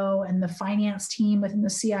CIO and the finance team within the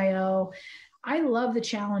CIO. I love the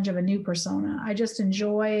challenge of a new persona. I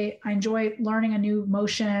enjoy learning a new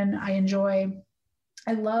motion. I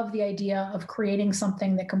love the idea of creating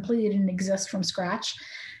something that completely didn't exist from scratch.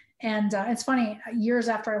 And it's funny, years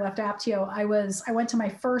after I left Aptio, I went to my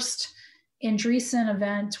first Andreessen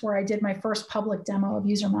event where I did my first public demo of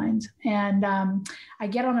UserMind. And I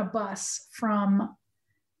get on a bus from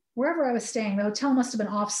wherever I was staying. The hotel must have been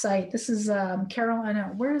off-site. This is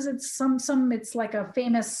Carolina. Where is it? It's like a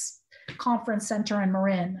famous conference center in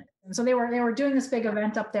Marin. So they were doing this big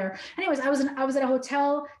event up there. Anyways, I was at a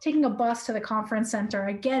hotel taking a bus to the conference center.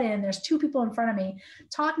 I get in, there's two people in front of me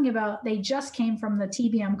talking about, they just came from the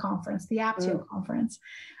TBM conference, the Aptio conference.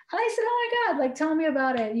 And I said, oh my God, like, tell me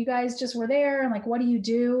about it. You guys just were there, and like, what do you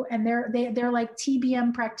do? And they're like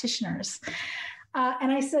TBM practitioners.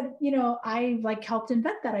 And I said, I like helped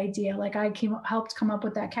invent that idea. Like helped come up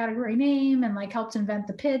with that category name and like helped invent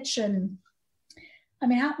the pitch. And I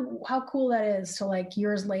mean, how cool that is to like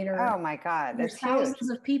years later. Oh my God, there's thousands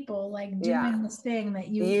of people like doing this thing that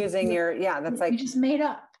you that's like you just made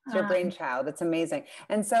up. It's your brainchild. It's amazing.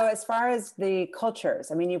 And so as far as the cultures,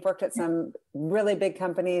 I mean, you've worked at some really big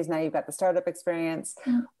companies. Now you've got the startup experience.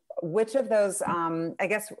 Which of those, I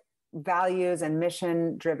guess, values and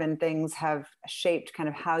mission driven things have shaped kind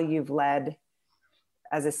of how you've led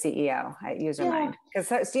as a CEO at Usermind?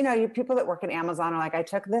 Because, you people that work at Amazon are like, I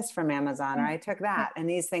took this from Amazon or I took that. And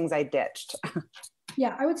these things I ditched.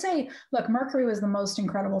 Yeah, I would say, look, Mercury was the most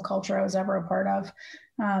incredible culture I was ever a part of.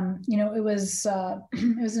 It was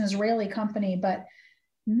an Israeli company, but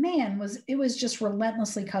man, it was just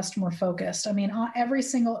relentlessly customer focused. I mean, every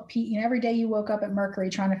day you woke up at Mercury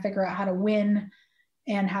trying to figure out how to win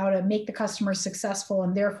and how to make the customer successful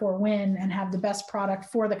and therefore win, and have the best product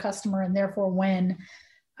for the customer and therefore win.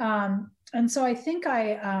 And so I think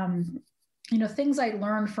things I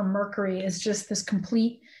learned from Mercury is just this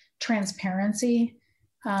complete transparency.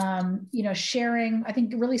 Sharing. I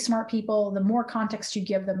think really smart people, the more context you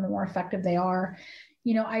give them, the more effective they are.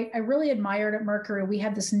 I really admired at Mercury, we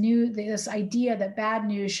had this idea that bad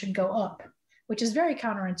news should go up, which is very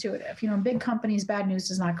counterintuitive. In big companies, bad news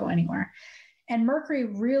does not go anywhere. And Mercury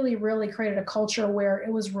really, really created a culture where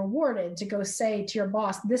it was rewarded to go say to your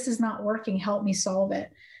boss, this is not working, help me solve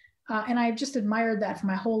it. And I've just admired that for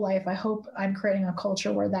my whole life. I hope I'm creating a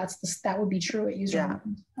culture where that would be true at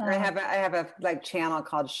Usermind. I have a channel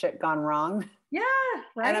called Shit Gone Wrong. Yeah,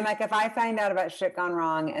 right. And I'm like, if I find out about shit gone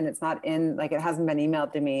wrong and it's not it hasn't been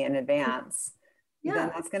emailed to me in advance, then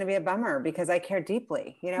that's going to be a bummer, because I care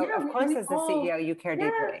deeply. Of course, as the CEO, you care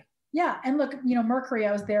deeply. Yeah. And look, Mercury,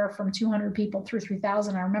 I was there from 200 people through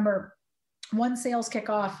 3,000. I remember one sales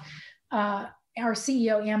kickoff, our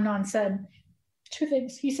CEO, Amnon, said two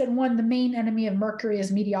things. He said, one, the main enemy of Mercury is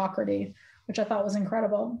mediocrity, which I thought was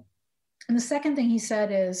incredible. And the second thing he said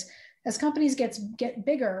is, as companies get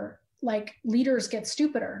bigger, like leaders get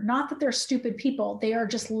stupider. Not that they're stupid people. They are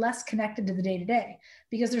just less connected to the day-to-day,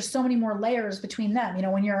 because there's so many more layers between them.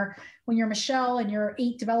 When you're Michelle and you're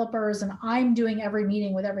 8 developers and I'm doing every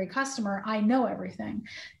meeting with every customer, I know everything.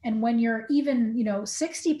 And when you're even,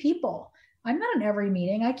 60 people, I'm not in every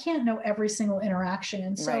meeting. I can't know every single interaction.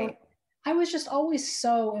 And so I was just always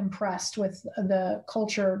so impressed with the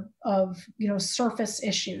culture of, surface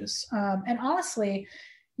issues. And honestly,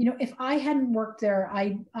 if I hadn't worked there,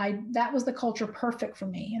 that was the culture perfect for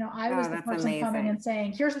me. I was the person coming and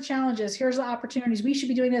saying, here's the challenges, here's the opportunities. We should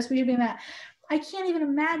be doing this. We should be doing that. I can't even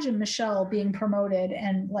imagine Michelle being promoted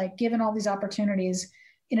and like given all these opportunities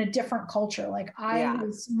in a different culture. Like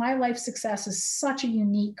my life success is such a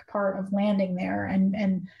unique part of landing there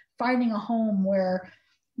and finding a home where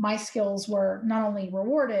my skills were not only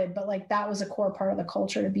rewarded, but like that was a core part of the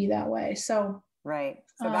culture to be that way. So right.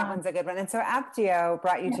 So that one's a good one. And so Aptio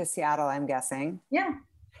brought you to Seattle, I'm guessing. Yeah.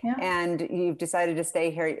 Yeah. And you've decided to stay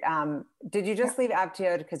here. Did you just leave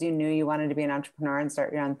Aptio because you knew you wanted to be an entrepreneur and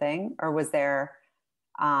start your own thing? Or was there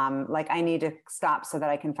I need to stop so that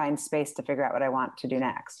I can find space to figure out what I want to do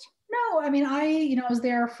next? No, I mean, I was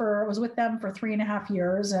with them for 3.5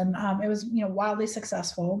 years, and it was, wildly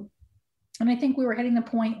successful. And I think we were hitting the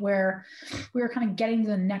point where we were kind of getting to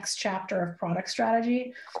the next chapter of product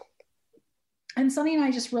strategy. And Sunny and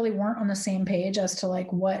I just really weren't on the same page as to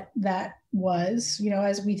like what that was,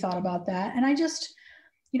 as we thought about that. And I just,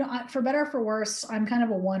 for better or for worse, I'm kind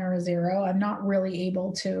of a 1 or a 0. I'm not really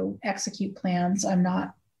able to execute plans I'm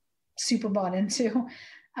not super bought into.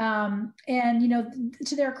 And,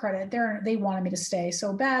 to their credit, they wanted me to stay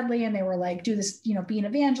so badly. And they were like, do this, be an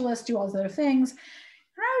evangelist, do all those other things. And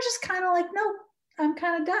I was just kind of like, nope, I'm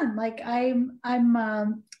kind of done. Like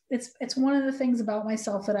it's one of the things about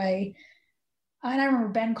myself that I remember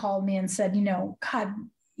Ben called me and said, God,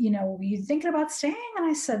 you thinking about staying? And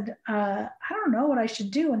I said, I don't know what I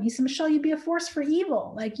should do. And he said, Michelle, you'd be a force for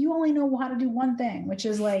evil. Like you only know how to do one thing, which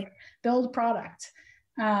is like build product.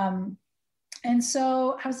 And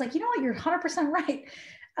so I was like, you know what, you're 100% right.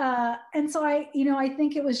 And so I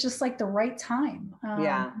think it was just like the right time.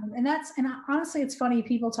 And honestly, it's funny.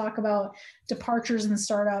 People talk about departures in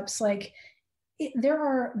startups. Like there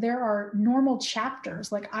are normal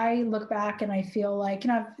chapters. Like I look back and I feel like,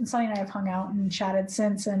 Sunny and I have hung out and chatted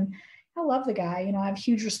since, and, I love the guy. I have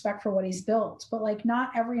huge respect for what he's built, but like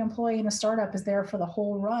not every employee in a startup is there for the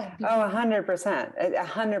whole run. Oh, 100%,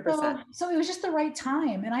 100%. So it was just the right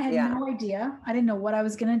time. And I had Yeah. no idea. I didn't know what I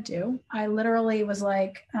was going to do. I literally was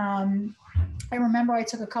like, I remember I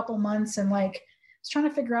took a couple months and like was trying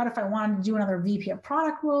to figure out if I wanted to do another VP of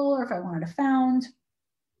product role or if I wanted to found.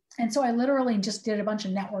 And so I literally just did a bunch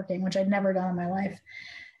of networking, which I'd never done in my life.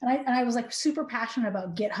 And I was like super passionate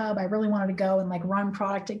about GitHub. I really wanted to go and like run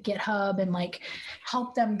product at GitHub and like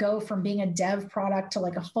help them go from being a dev product to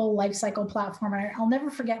like a full lifecycle platform. And I'll never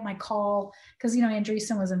forget my call because,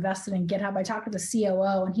 Andreessen was invested in GitHub. I talked to the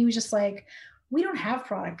COO and he was just like, we don't have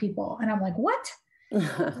product people. And I'm like, what? We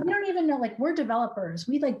don't even know, like we're developers.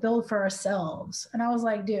 We like build for ourselves. And I was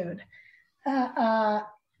like, dude,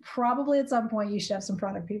 probably at some point you should have some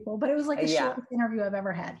product people, but it was like the shortest interview I've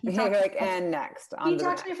ever had. He talked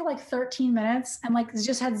to me for like 13 minutes and like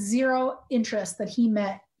just had zero interest that he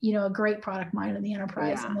met, a great product mind in the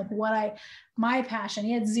enterprise and like my passion,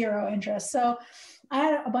 he had zero interest. So I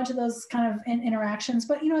had a bunch of those kind of interactions,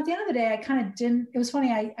 but at the end of the day, I kind of didn't, it was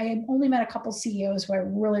funny. I only met a couple CEOs who I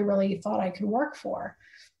really, really thought I could work for.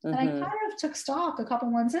 And I kind of took stock a couple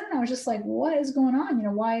months in and I was just like, what is going on?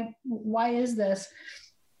 Why is this?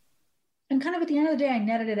 And kind of at the end of the day, I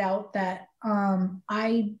netted it out that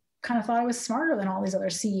I kind of thought I was smarter than all these other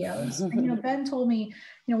CEOs. And, Ben told me,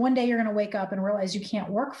 one day you're going to wake up and realize you can't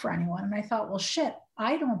work for anyone. And I thought, well, shit,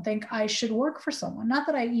 I don't think I should work for someone. Not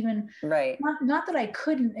that I even, not that I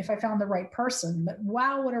couldn't if I found the right person, but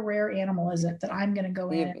wow, what a rare animal is it that I'm going to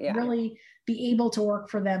go in and really be able to work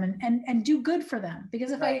for them and do good for them.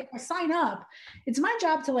 Because if I sign up, it's my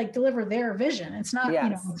job to like deliver their vision. It's not,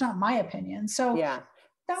 it's not my opinion. So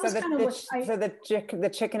that was the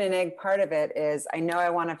chicken and egg part of it is, I know I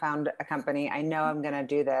want to found a company. I know I'm going to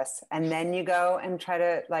do this. And then you go and try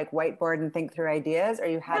to like whiteboard and think through ideas, or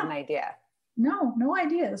you had an idea? No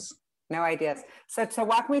ideas. No ideas. So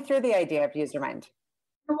walk me through the idea of Usermind.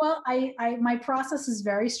 Well, my process is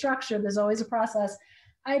very structured. There's always a process.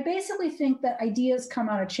 I basically think that ideas come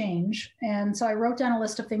out of change. And so I wrote down a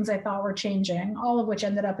list of things I thought were changing, all of which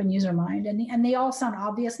ended up in Usermind. And they all sound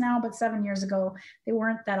obvious now, but 7 years ago, they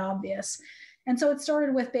weren't that obvious. And so it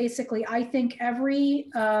started with basically, I think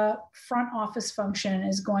every front office function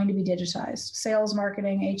is going to be digitized. Sales,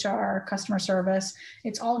 marketing, HR, customer service.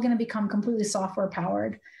 It's all going to become completely software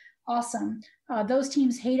powered. Awesome. Those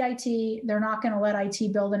teams hate IT. They're not going to let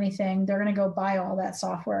IT build anything. They're going to go buy all that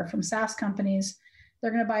software from SaaS companies.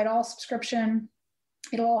 They're going to buy it all subscription.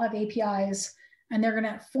 It'll all have APIs, and they're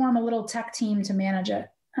going to form a little tech team to manage it.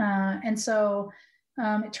 And so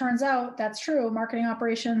it turns out that's true. Marketing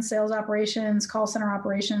operations, sales operations, call center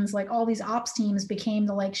operations, like all these ops teams became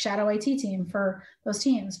the like shadow IT team for those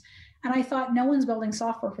teams. And I thought, no one's building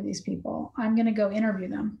software for these people. I'm going to go interview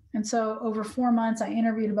them. And so over 4 months, I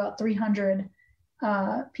interviewed about 300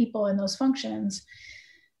 people in those functions.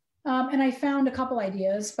 And I found a couple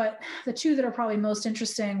ideas, but the two that are probably most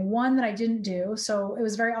interesting, one that I didn't do. So it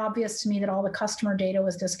was very obvious to me that all the customer data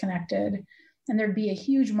was disconnected and there'd be a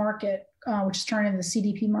huge market, which is turned into the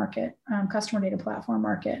CDP market, customer data platform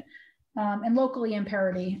market. And locally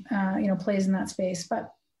Imperity, plays in that space.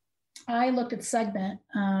 But I looked at Segment,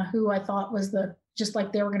 who I thought was just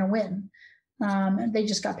like they were going to win. And they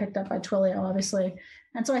just got picked up by Twilio, obviously.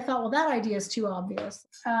 And so I thought, well, that idea is too obvious.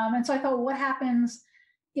 And so I thought, well, what happens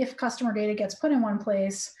if customer data gets put in one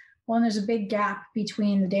place? Well, then there's a big gap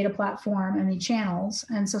between the data platform and the channels.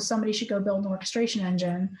 And so somebody should go build an orchestration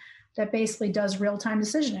engine that basically does real-time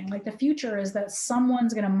decisioning. Like the future is that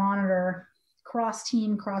someone's going to monitor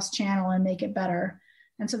cross-team, cross-channel and make it better.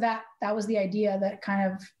 And so that was the idea that kind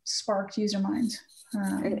of sparked Usermind.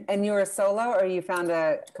 And you were solo, or you found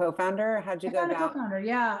a co-founder? How'd you go about? I found a co-founder.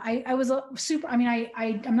 Yeah, I was super. I mean,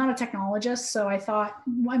 I'm not a technologist, so I thought.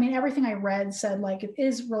 I mean, everything I read said like it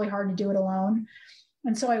is really hard to do it alone,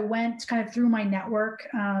 and so I went kind of through my network.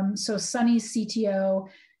 So Sunny's CTO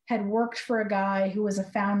had worked for a guy who was a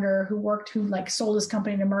founder who like sold his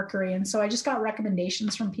company to Mercury, and so I just got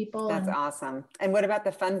recommendations from people. That's awesome. And what about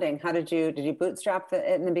the funding? How did you bootstrap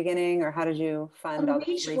it in the beginning, or how did you fund all the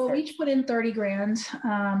research? We each put in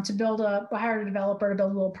 $30,000 to hired a developer to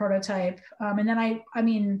build a little prototype, and then I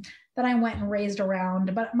went and raised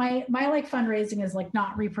around. But my like fundraising is like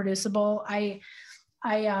not reproducible.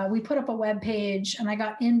 We put up a web page, and I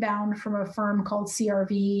got inbound from a firm called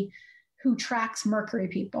CRV, who tracks Mercury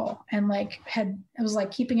people, and it was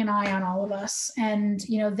like keeping an eye on all of us. And,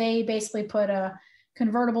 they basically put a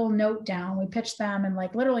convertible note down. We pitched them, and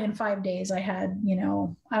like literally in 5 days I had, I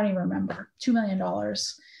don't even remember, $2 million.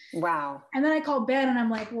 Wow. And then I called Ben and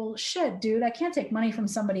I'm like, well, shit, dude, I can't take money from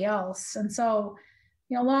somebody else. And so,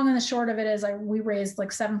 long and the short of it is we raised like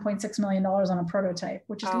 $7.6 million on a prototype,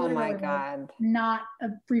 which is literally my God. Like not a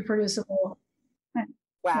reproducible.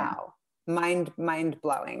 Wow. Yeah. Mind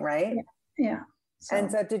blowing, right? Yeah.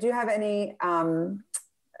 And so did you have any,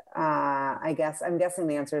 I guess, I'm guessing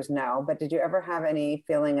the answer is no, but did you ever have any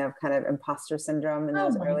feeling of kind of imposter syndrome in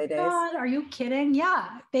those early days? God, are you kidding?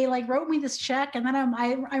 Yeah. They like wrote me this check. And then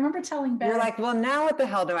I remember telling Ben. You're like, well, now what the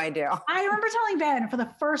hell do I do? I remember telling Ben for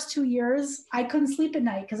the first 2 years, I couldn't sleep at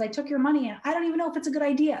night because I took your money in. I don't even know if it's a good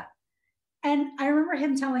idea. And I remember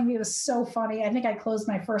him telling me, it was so funny. I think I closed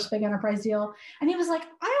my first big enterprise deal. And he was like,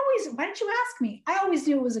 why didn't you ask me? I always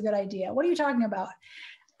knew it was a good idea. What are you talking about?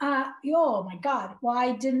 Oh my God. Well,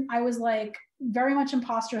 I was like very much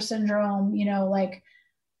imposter syndrome, like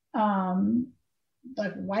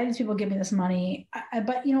why did people give me this money?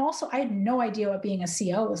 But, also I had no idea what being a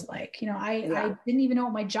CEO was like. I didn't even know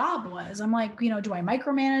what my job was. I'm like, do I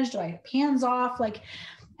micromanage? Do I have hands off? Like,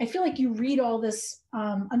 I feel like you read all this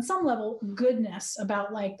on some level goodness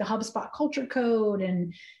about like the HubSpot culture code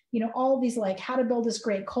and, all these like how to build this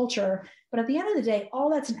great culture. But at the end of the day, all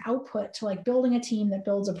that's an output to like building a team that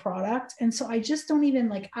builds a product. And so I just don't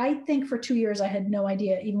even I think for 2 years, I had no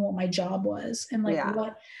idea even what my job was and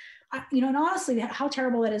what, and honestly, how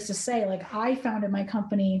terrible that is to say, like I founded my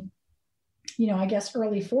company, I guess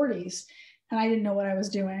early 40s. And I didn't know what I was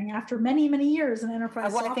doing after many, many years in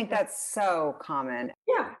enterprise software. I think that's so common.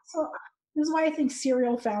 Yeah. So this is why I think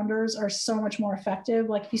serial founders are so much more effective.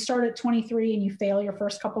 Like if you start at 23 and you fail your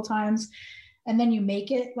first couple times and then you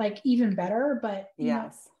make it like even better. But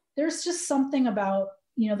there's just something about,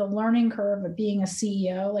 the learning curve of being a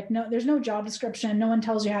CEO. Like there's no job description. No one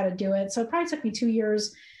tells you how to do it. So it probably took me 2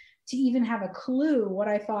 years to even have a clue what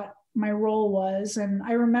I thought my role was. And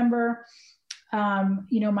I remember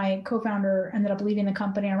my co-founder ended up leaving the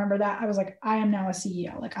company. I remember that I was like, I am now a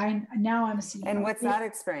CEO. Like I'm a CEO. And what's that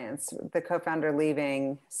experience? The co-founder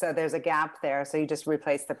leaving. So there's a gap there. So you just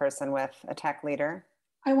replaced the person with a tech leader.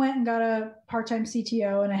 I went and got a part-time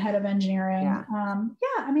CTO and a head of engineering.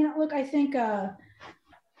 Yeah. Look, I think,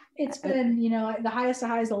 it's been, the highest of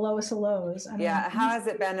highs, the lowest of lows. How has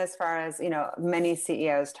it been as far as, many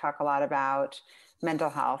CEOs talk a lot about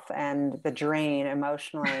mental health and the drain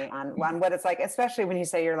emotionally on what it's like, especially when you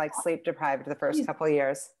say you're like sleep deprived the first couple of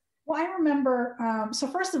years? Well, I remember, so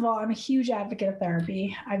first of all, I'm a huge advocate of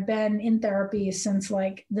therapy. I've been in therapy since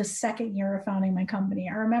like the second year of founding my company.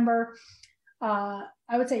 I remember,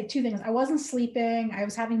 I would say two things. I wasn't sleeping. I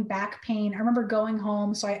was having back pain. I remember going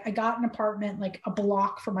home. So I got an apartment like a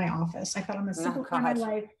block from my office. I thought I'm going to simplify my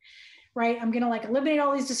life, right? I'm going to like eliminate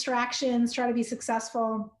all these distractions, try to be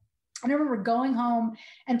successful. And I remember going home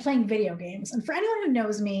and playing video games. And for anyone who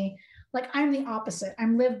knows me, like I'm the opposite.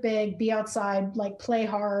 I'm live big, be outside, like play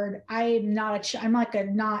hard. I'm not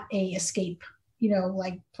a escape,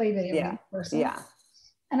 like play video game person. Yeah.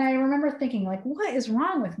 And I remember thinking like, what is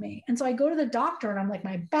wrong with me? And so I go to the doctor and I'm like,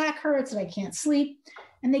 my back hurts and I can't sleep.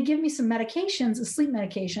 And they give me some medications, a sleep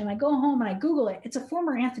medication. I go home and I Google it. It's a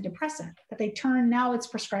former antidepressant that now it's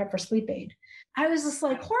prescribed for sleep aid. I was just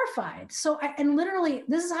like horrified. So literally,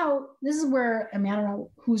 this is where, I don't know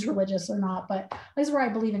who's religious or not, but this is where I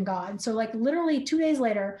believe in God. So like literally 2 days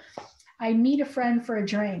later, I meet a friend for a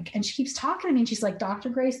drink and she keeps talking to me and she's like, Dr.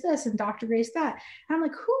 Grace this and Dr. Grace that. And I'm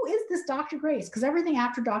like, who is this Dr. Grace? Because everything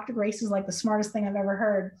after Dr. Grace is like the smartest thing I've ever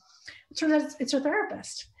heard. It turns out it's her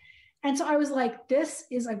therapist. And so I was like, this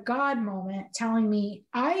is a God moment telling me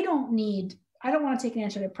I don't want to take an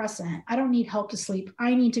antidepressant. I don't need help to sleep.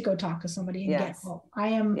 I need to go talk to somebody and get help. I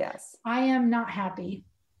am not happy.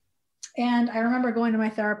 And I remember going to my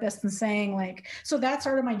therapist and saying like, so that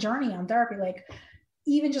started my journey on therapy. Like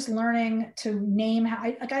even just learning to name how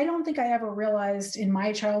I don't think I ever realized in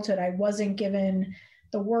my childhood, I wasn't given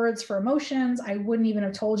the words for emotions. I wouldn't even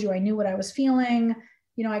have told you I knew what I was feeling.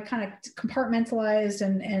 I kind of compartmentalized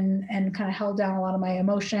and kind of held down a lot of my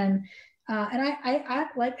emotion. And I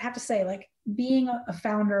like have to say, like being a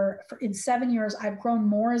founder in 7 years, I've grown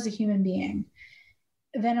more as a human being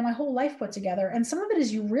than in my whole life put together. And some of it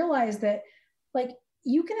is you realize that like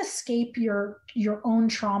you can escape your own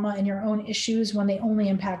trauma and your own issues when they only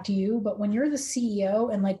impact you. But when you're the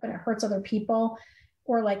CEO and like when it hurts other people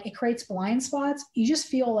or like it creates blind spots, you just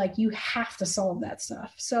feel like you have to solve that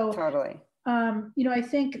stuff. So totally. I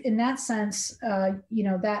think in that sense,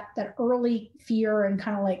 that early fear and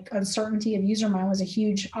kind of like uncertainty of Usermind was a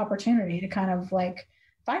huge opportunity to kind of like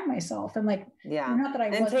find myself and like, not that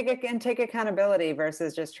I take accountability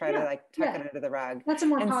versus just try to like tuck it under the rug. That's a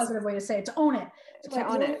more positive way to say it, to own it,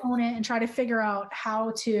 to own it and try to figure out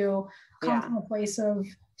how to come from a place of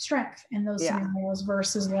strength in those scenarios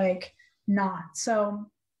versus like not. So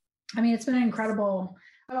I mean, it's been incredible.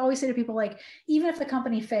 I always say to people, like, even if the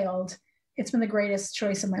company failed, it's been the greatest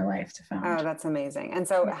choice of my life to found. Oh, that's amazing. And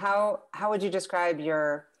so how would you describe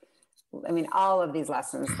all of these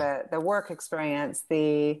lessons, the work experience,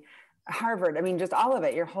 the Harvard, just all of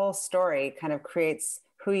it, your whole story kind of creates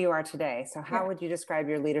who you are today. So how would you describe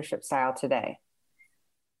your leadership style today?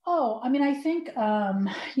 Oh, I think,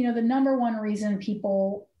 the number one reason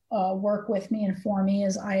people work with me and for me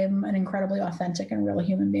is I am an incredibly authentic and real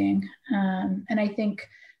human being. And I think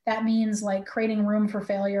that means like creating room for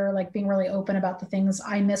failure, like being really open about the things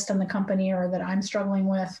I missed in the company or that I'm struggling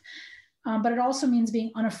with. But it also means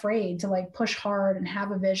being unafraid to like push hard and have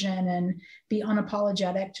a vision and be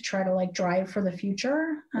unapologetic to try to like drive for the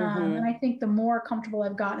future. And I think the more comfortable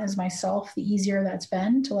I've gotten as myself, the easier that's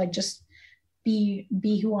been to like just be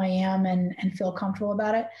who I am and feel comfortable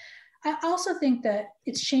about it. I also think that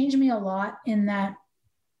it's changed me a lot in that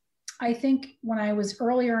I think when I was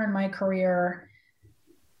earlier in my career,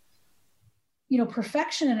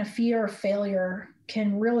 perfection and a fear of failure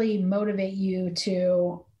can really motivate you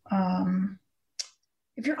to,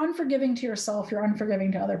 if you're unforgiving to yourself, you're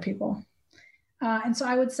unforgiving to other people. And so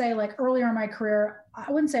I would say like earlier in my career,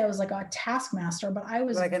 I wouldn't say I was like a taskmaster, but I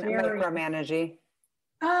was like a micromanager.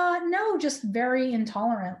 No, just very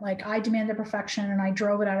intolerant. Like I demanded perfection and I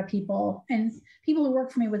drove it out of people. And people who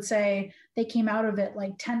worked for me would say they came out of it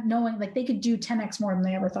like knowing like they could do 10x more than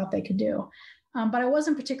they ever thought they could do. But I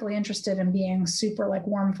wasn't particularly interested in being super like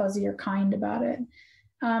warm, fuzzy or kind about it.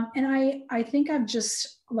 And I think I've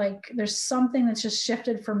just like, there's something that's just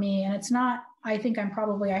shifted for me. And it's not, I think I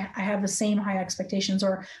have the same high expectations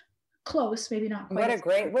or close, maybe not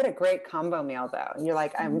quite. What a great combo meal though. You're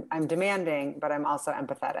like, I'm demanding, but I'm also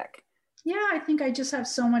empathetic. Yeah. I think I just have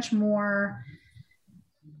so much more,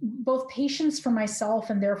 both patience for myself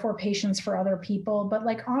and therefore patience for other people. But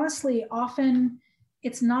like, honestly, often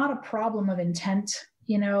it's not a problem of intent.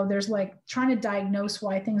 There's like trying to diagnose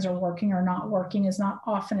why things are working or not working is not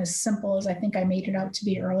often as simple as I think I made it out to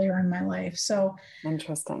be earlier in my life. So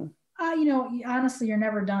interesting. Honestly, you're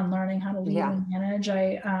never done learning how to lead and manage.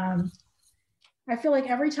 I feel like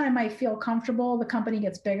every time I feel comfortable, the company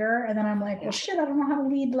gets bigger. And then I'm like, well, shit, I don't know how to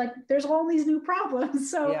lead. Like there's all these new problems.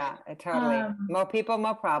 So yeah, totally. More people,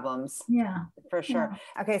 more problems. Yeah, for sure.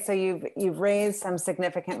 Yeah. Okay. So you've raised some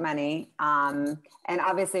significant money. And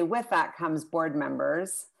obviously with that comes board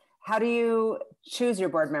members. How do you choose your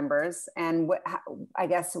board members? And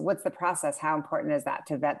what's the process? How important is that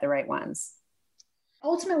to vet the right ones?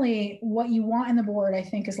 Ultimately, what you want in the board, I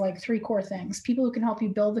think, is like three core things: people who can help you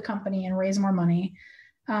build the company and raise more money,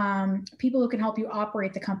 people who can help you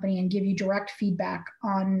operate the company and give you direct feedback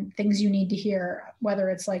on things you need to hear, whether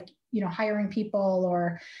it's like, hiring people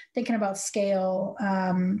or thinking about scale.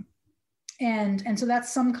 And so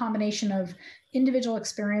that's some combination of individual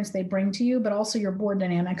experience they bring to you, but also your board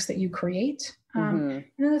dynamics that you create. And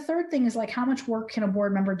then the third thing is like, how much work can a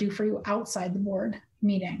board member do for you outside the board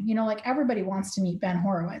meeting? Like everybody wants to meet Ben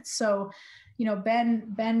Horowitz. So,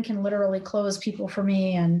 Ben can literally close people for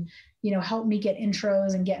me and, help me get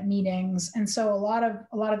intros and get meetings. And so a lot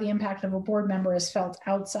of the impact of a board member is felt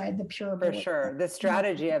outside the pure board. For sure. The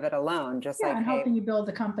strategy of it alone, and helping you build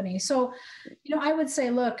the company. So, I would say,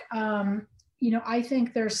 look, I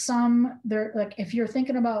think like if you're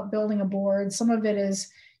thinking about building a board, some of it is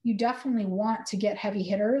you definitely want to get heavy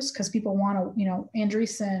hitters because people want to,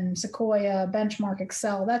 Andreessen, Sequoia, Benchmark,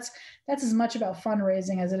 Excel. That's as much about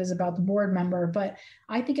fundraising as it is about the board member. But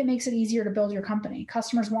I think it makes it easier to build your company.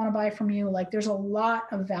 Customers want to buy from you. Like there's a lot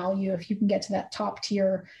of value if you can get to that top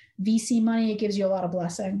tier VC money. It gives you a lot of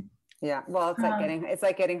blessing. Yeah. Well, it's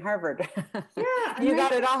like getting Harvard. Yeah. You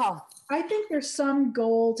got it all. I think there's some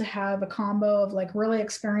goal to have a combo of like really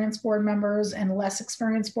experienced board members and less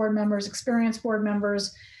experienced board members. Experienced board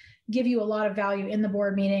members give you a lot of value in the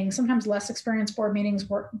board meeting. Sometimes less experienced board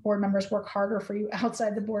members work harder for you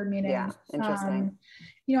outside the board meeting. Yeah. Interesting.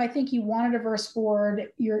 I think you want a diverse board.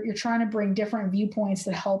 You're trying to bring different viewpoints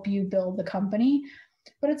that help you build the company.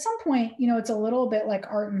 But at some point, it's a little bit like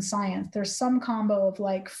art and science. There's some combo of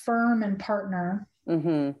like firm and partner.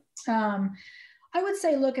 I would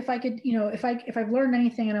say, look, if I could, if I've learned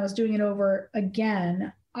anything and I was doing it over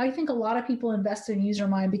again, I think a lot of people invested in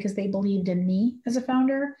Usermind because they believed in me as a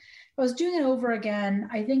founder. If I was doing it over again,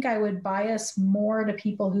 I think I would bias more to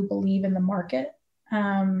people who believe in the market.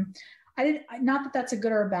 Not that that's a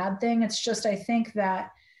good or a bad thing. It's just, I think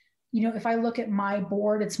that, if I look at my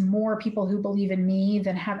board, it's more people who believe in me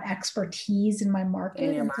than have expertise in my market.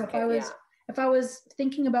 In your market, if I was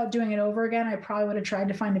thinking about doing it over again, I probably would have tried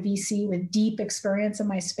to find a VC with deep experience in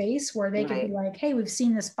my space where they could be like, hey, we've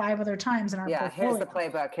seen this 5 other times in our portfolio. Here's the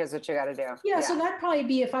playbook. Here's what you got to do. So that'd probably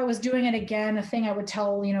be, if I was doing it again, a thing I would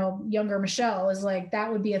tell, younger Michelle is like,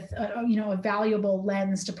 that would be a valuable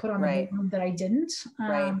lens to put on the board that I didn't.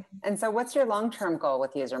 Right. And so what's your long-term goal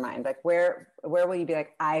with UserMind? Like where will you be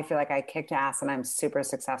like, I feel like I kicked ass and I'm super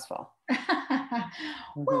successful?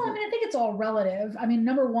 Well, I think it's all relative.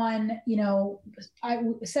 Number one,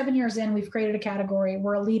 7 years in, we've created a category.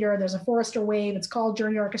 We're a leader. There's a Forrester Wave. It's called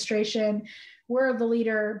Journey Orchestration. We're the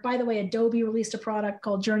leader. By the way, Adobe released a product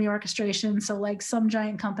called Journey Orchestration. So like some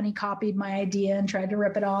giant company copied my idea and tried to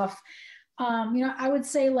rip it off. I would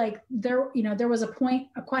say like there was a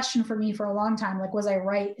question for me for a long time. Like, was I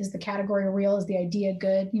right? Is the category real? Is the idea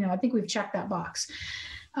good? I think we've checked that box.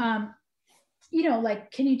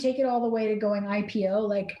 Like, can you take it all the way to going IPO?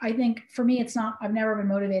 Like, I think for me, it's not, I've never been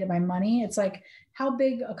motivated by money. It's like, how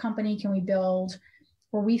big a company can we build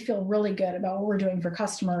where we feel really good about what we're doing for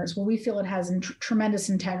customers, where we feel it has tremendous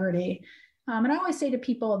integrity. And I always say to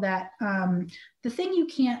people that the thing you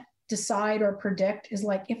can't decide or predict is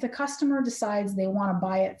like, if the customer decides they want to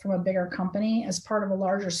buy it from a bigger company as part of a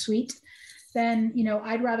larger suite, then,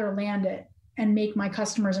 I'd rather land it and make my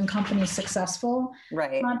customers and companies successful.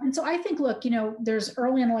 Right. And so I think, look, there's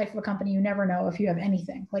early in the life of a company, you never know if you have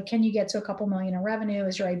anything. Like, can you get to a couple million in revenue?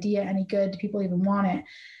 Is your idea any good? Do people even want it?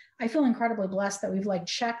 I feel incredibly blessed that we've like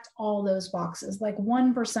checked all those boxes. Like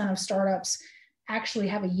 1% of startups actually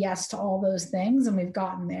have a yes to all those things. And we've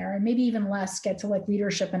gotten there, and maybe even less get to like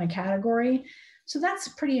leadership in a category. So that's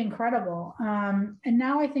pretty incredible. And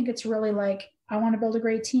now I think it's really like, I want to build a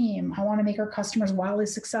great team. I want to make our customers wildly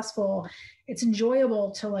successful. It's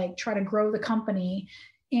enjoyable to like try to grow the company.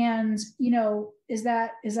 And, is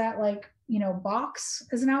that like, box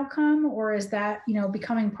as an outcome, or is that,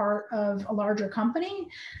 becoming part of a larger company?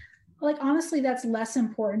 Like, honestly, that's less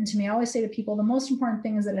important to me. I always say to people, the most important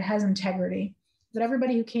thing is that it has integrity, that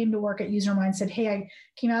everybody who came to work at UserMind said, hey, I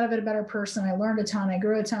came out of it a better person. I learned a ton. I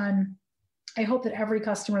grew a ton. I hope that every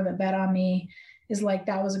customer that bet on me is like,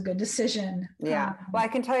 that was a good decision. Yeah. Well, I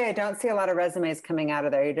can tell you, I don't see a lot of resumes coming out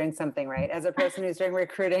of there. You're doing something right. As a person who's doing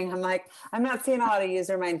recruiting, I'm like, I'm not seeing a lot of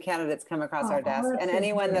UserMind candidates come across our desk. And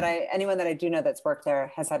anyone that I do know that's worked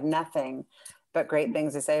there has had nothing but great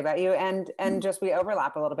things to say about you. And just, we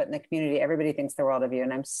overlap a little bit in the community. Everybody thinks the world of you.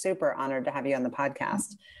 And I'm super honored to have you on the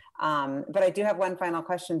podcast. But I do have one final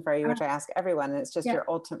question for you, which I ask everyone. And it's just your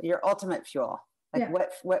ultimate fuel. Like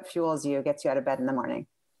what fuels you, gets you out of bed in the morning?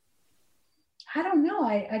 I don't know.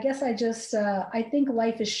 I guess I just, I think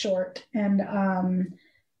life is short, and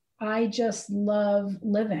I just love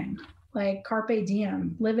living. Like, carpe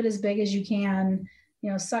diem, live it as big as you can,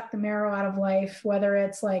 suck the marrow out of life, whether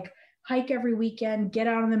it's like hike every weekend, get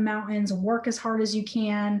out in the mountains, work as hard as you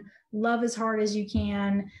can, love as hard as you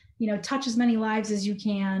can, touch as many lives as you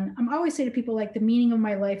can. I always say to people, like, the meaning of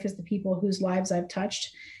my life is the people whose lives I've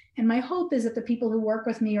touched. And my hope is that the people who work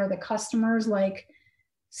with me or the customers, like,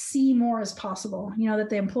 see more as possible, that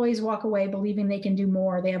the employees walk away believing they can do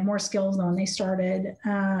more. They have more skills than when they started.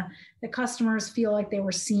 The customers feel like they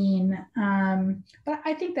were seen. But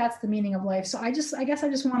I think that's the meaning of life. So I guess I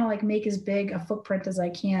just want to like make as big a footprint as I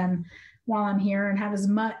can while I'm here, and have as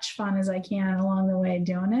much fun as I can along the way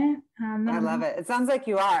doing it. I love it. It sounds like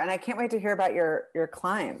you are. And I can't wait to hear about your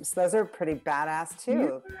climbs. Those are pretty badass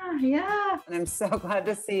too. Yeah. And I'm so glad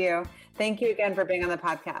to see you. Thank you again for being on the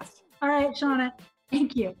podcast. All right, Shauna.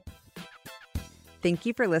 Thank you. Thank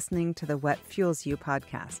you for listening to the What Fuels You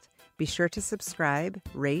podcast. Be sure to subscribe,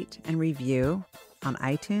 rate, and review on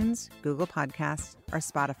iTunes, Google Podcasts, or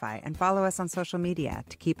Spotify, and follow us on social media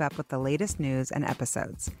to keep up with the latest news and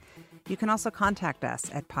episodes. You can also contact us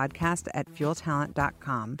at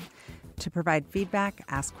podcast@fueltalent.com to provide feedback,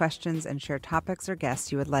 ask questions, and share topics or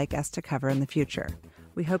guests you would like us to cover in the future.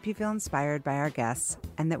 We hope you feel inspired by our guests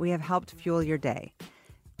and that we have helped fuel your day.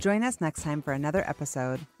 Join us next time for another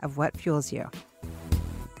episode of What Fuels You.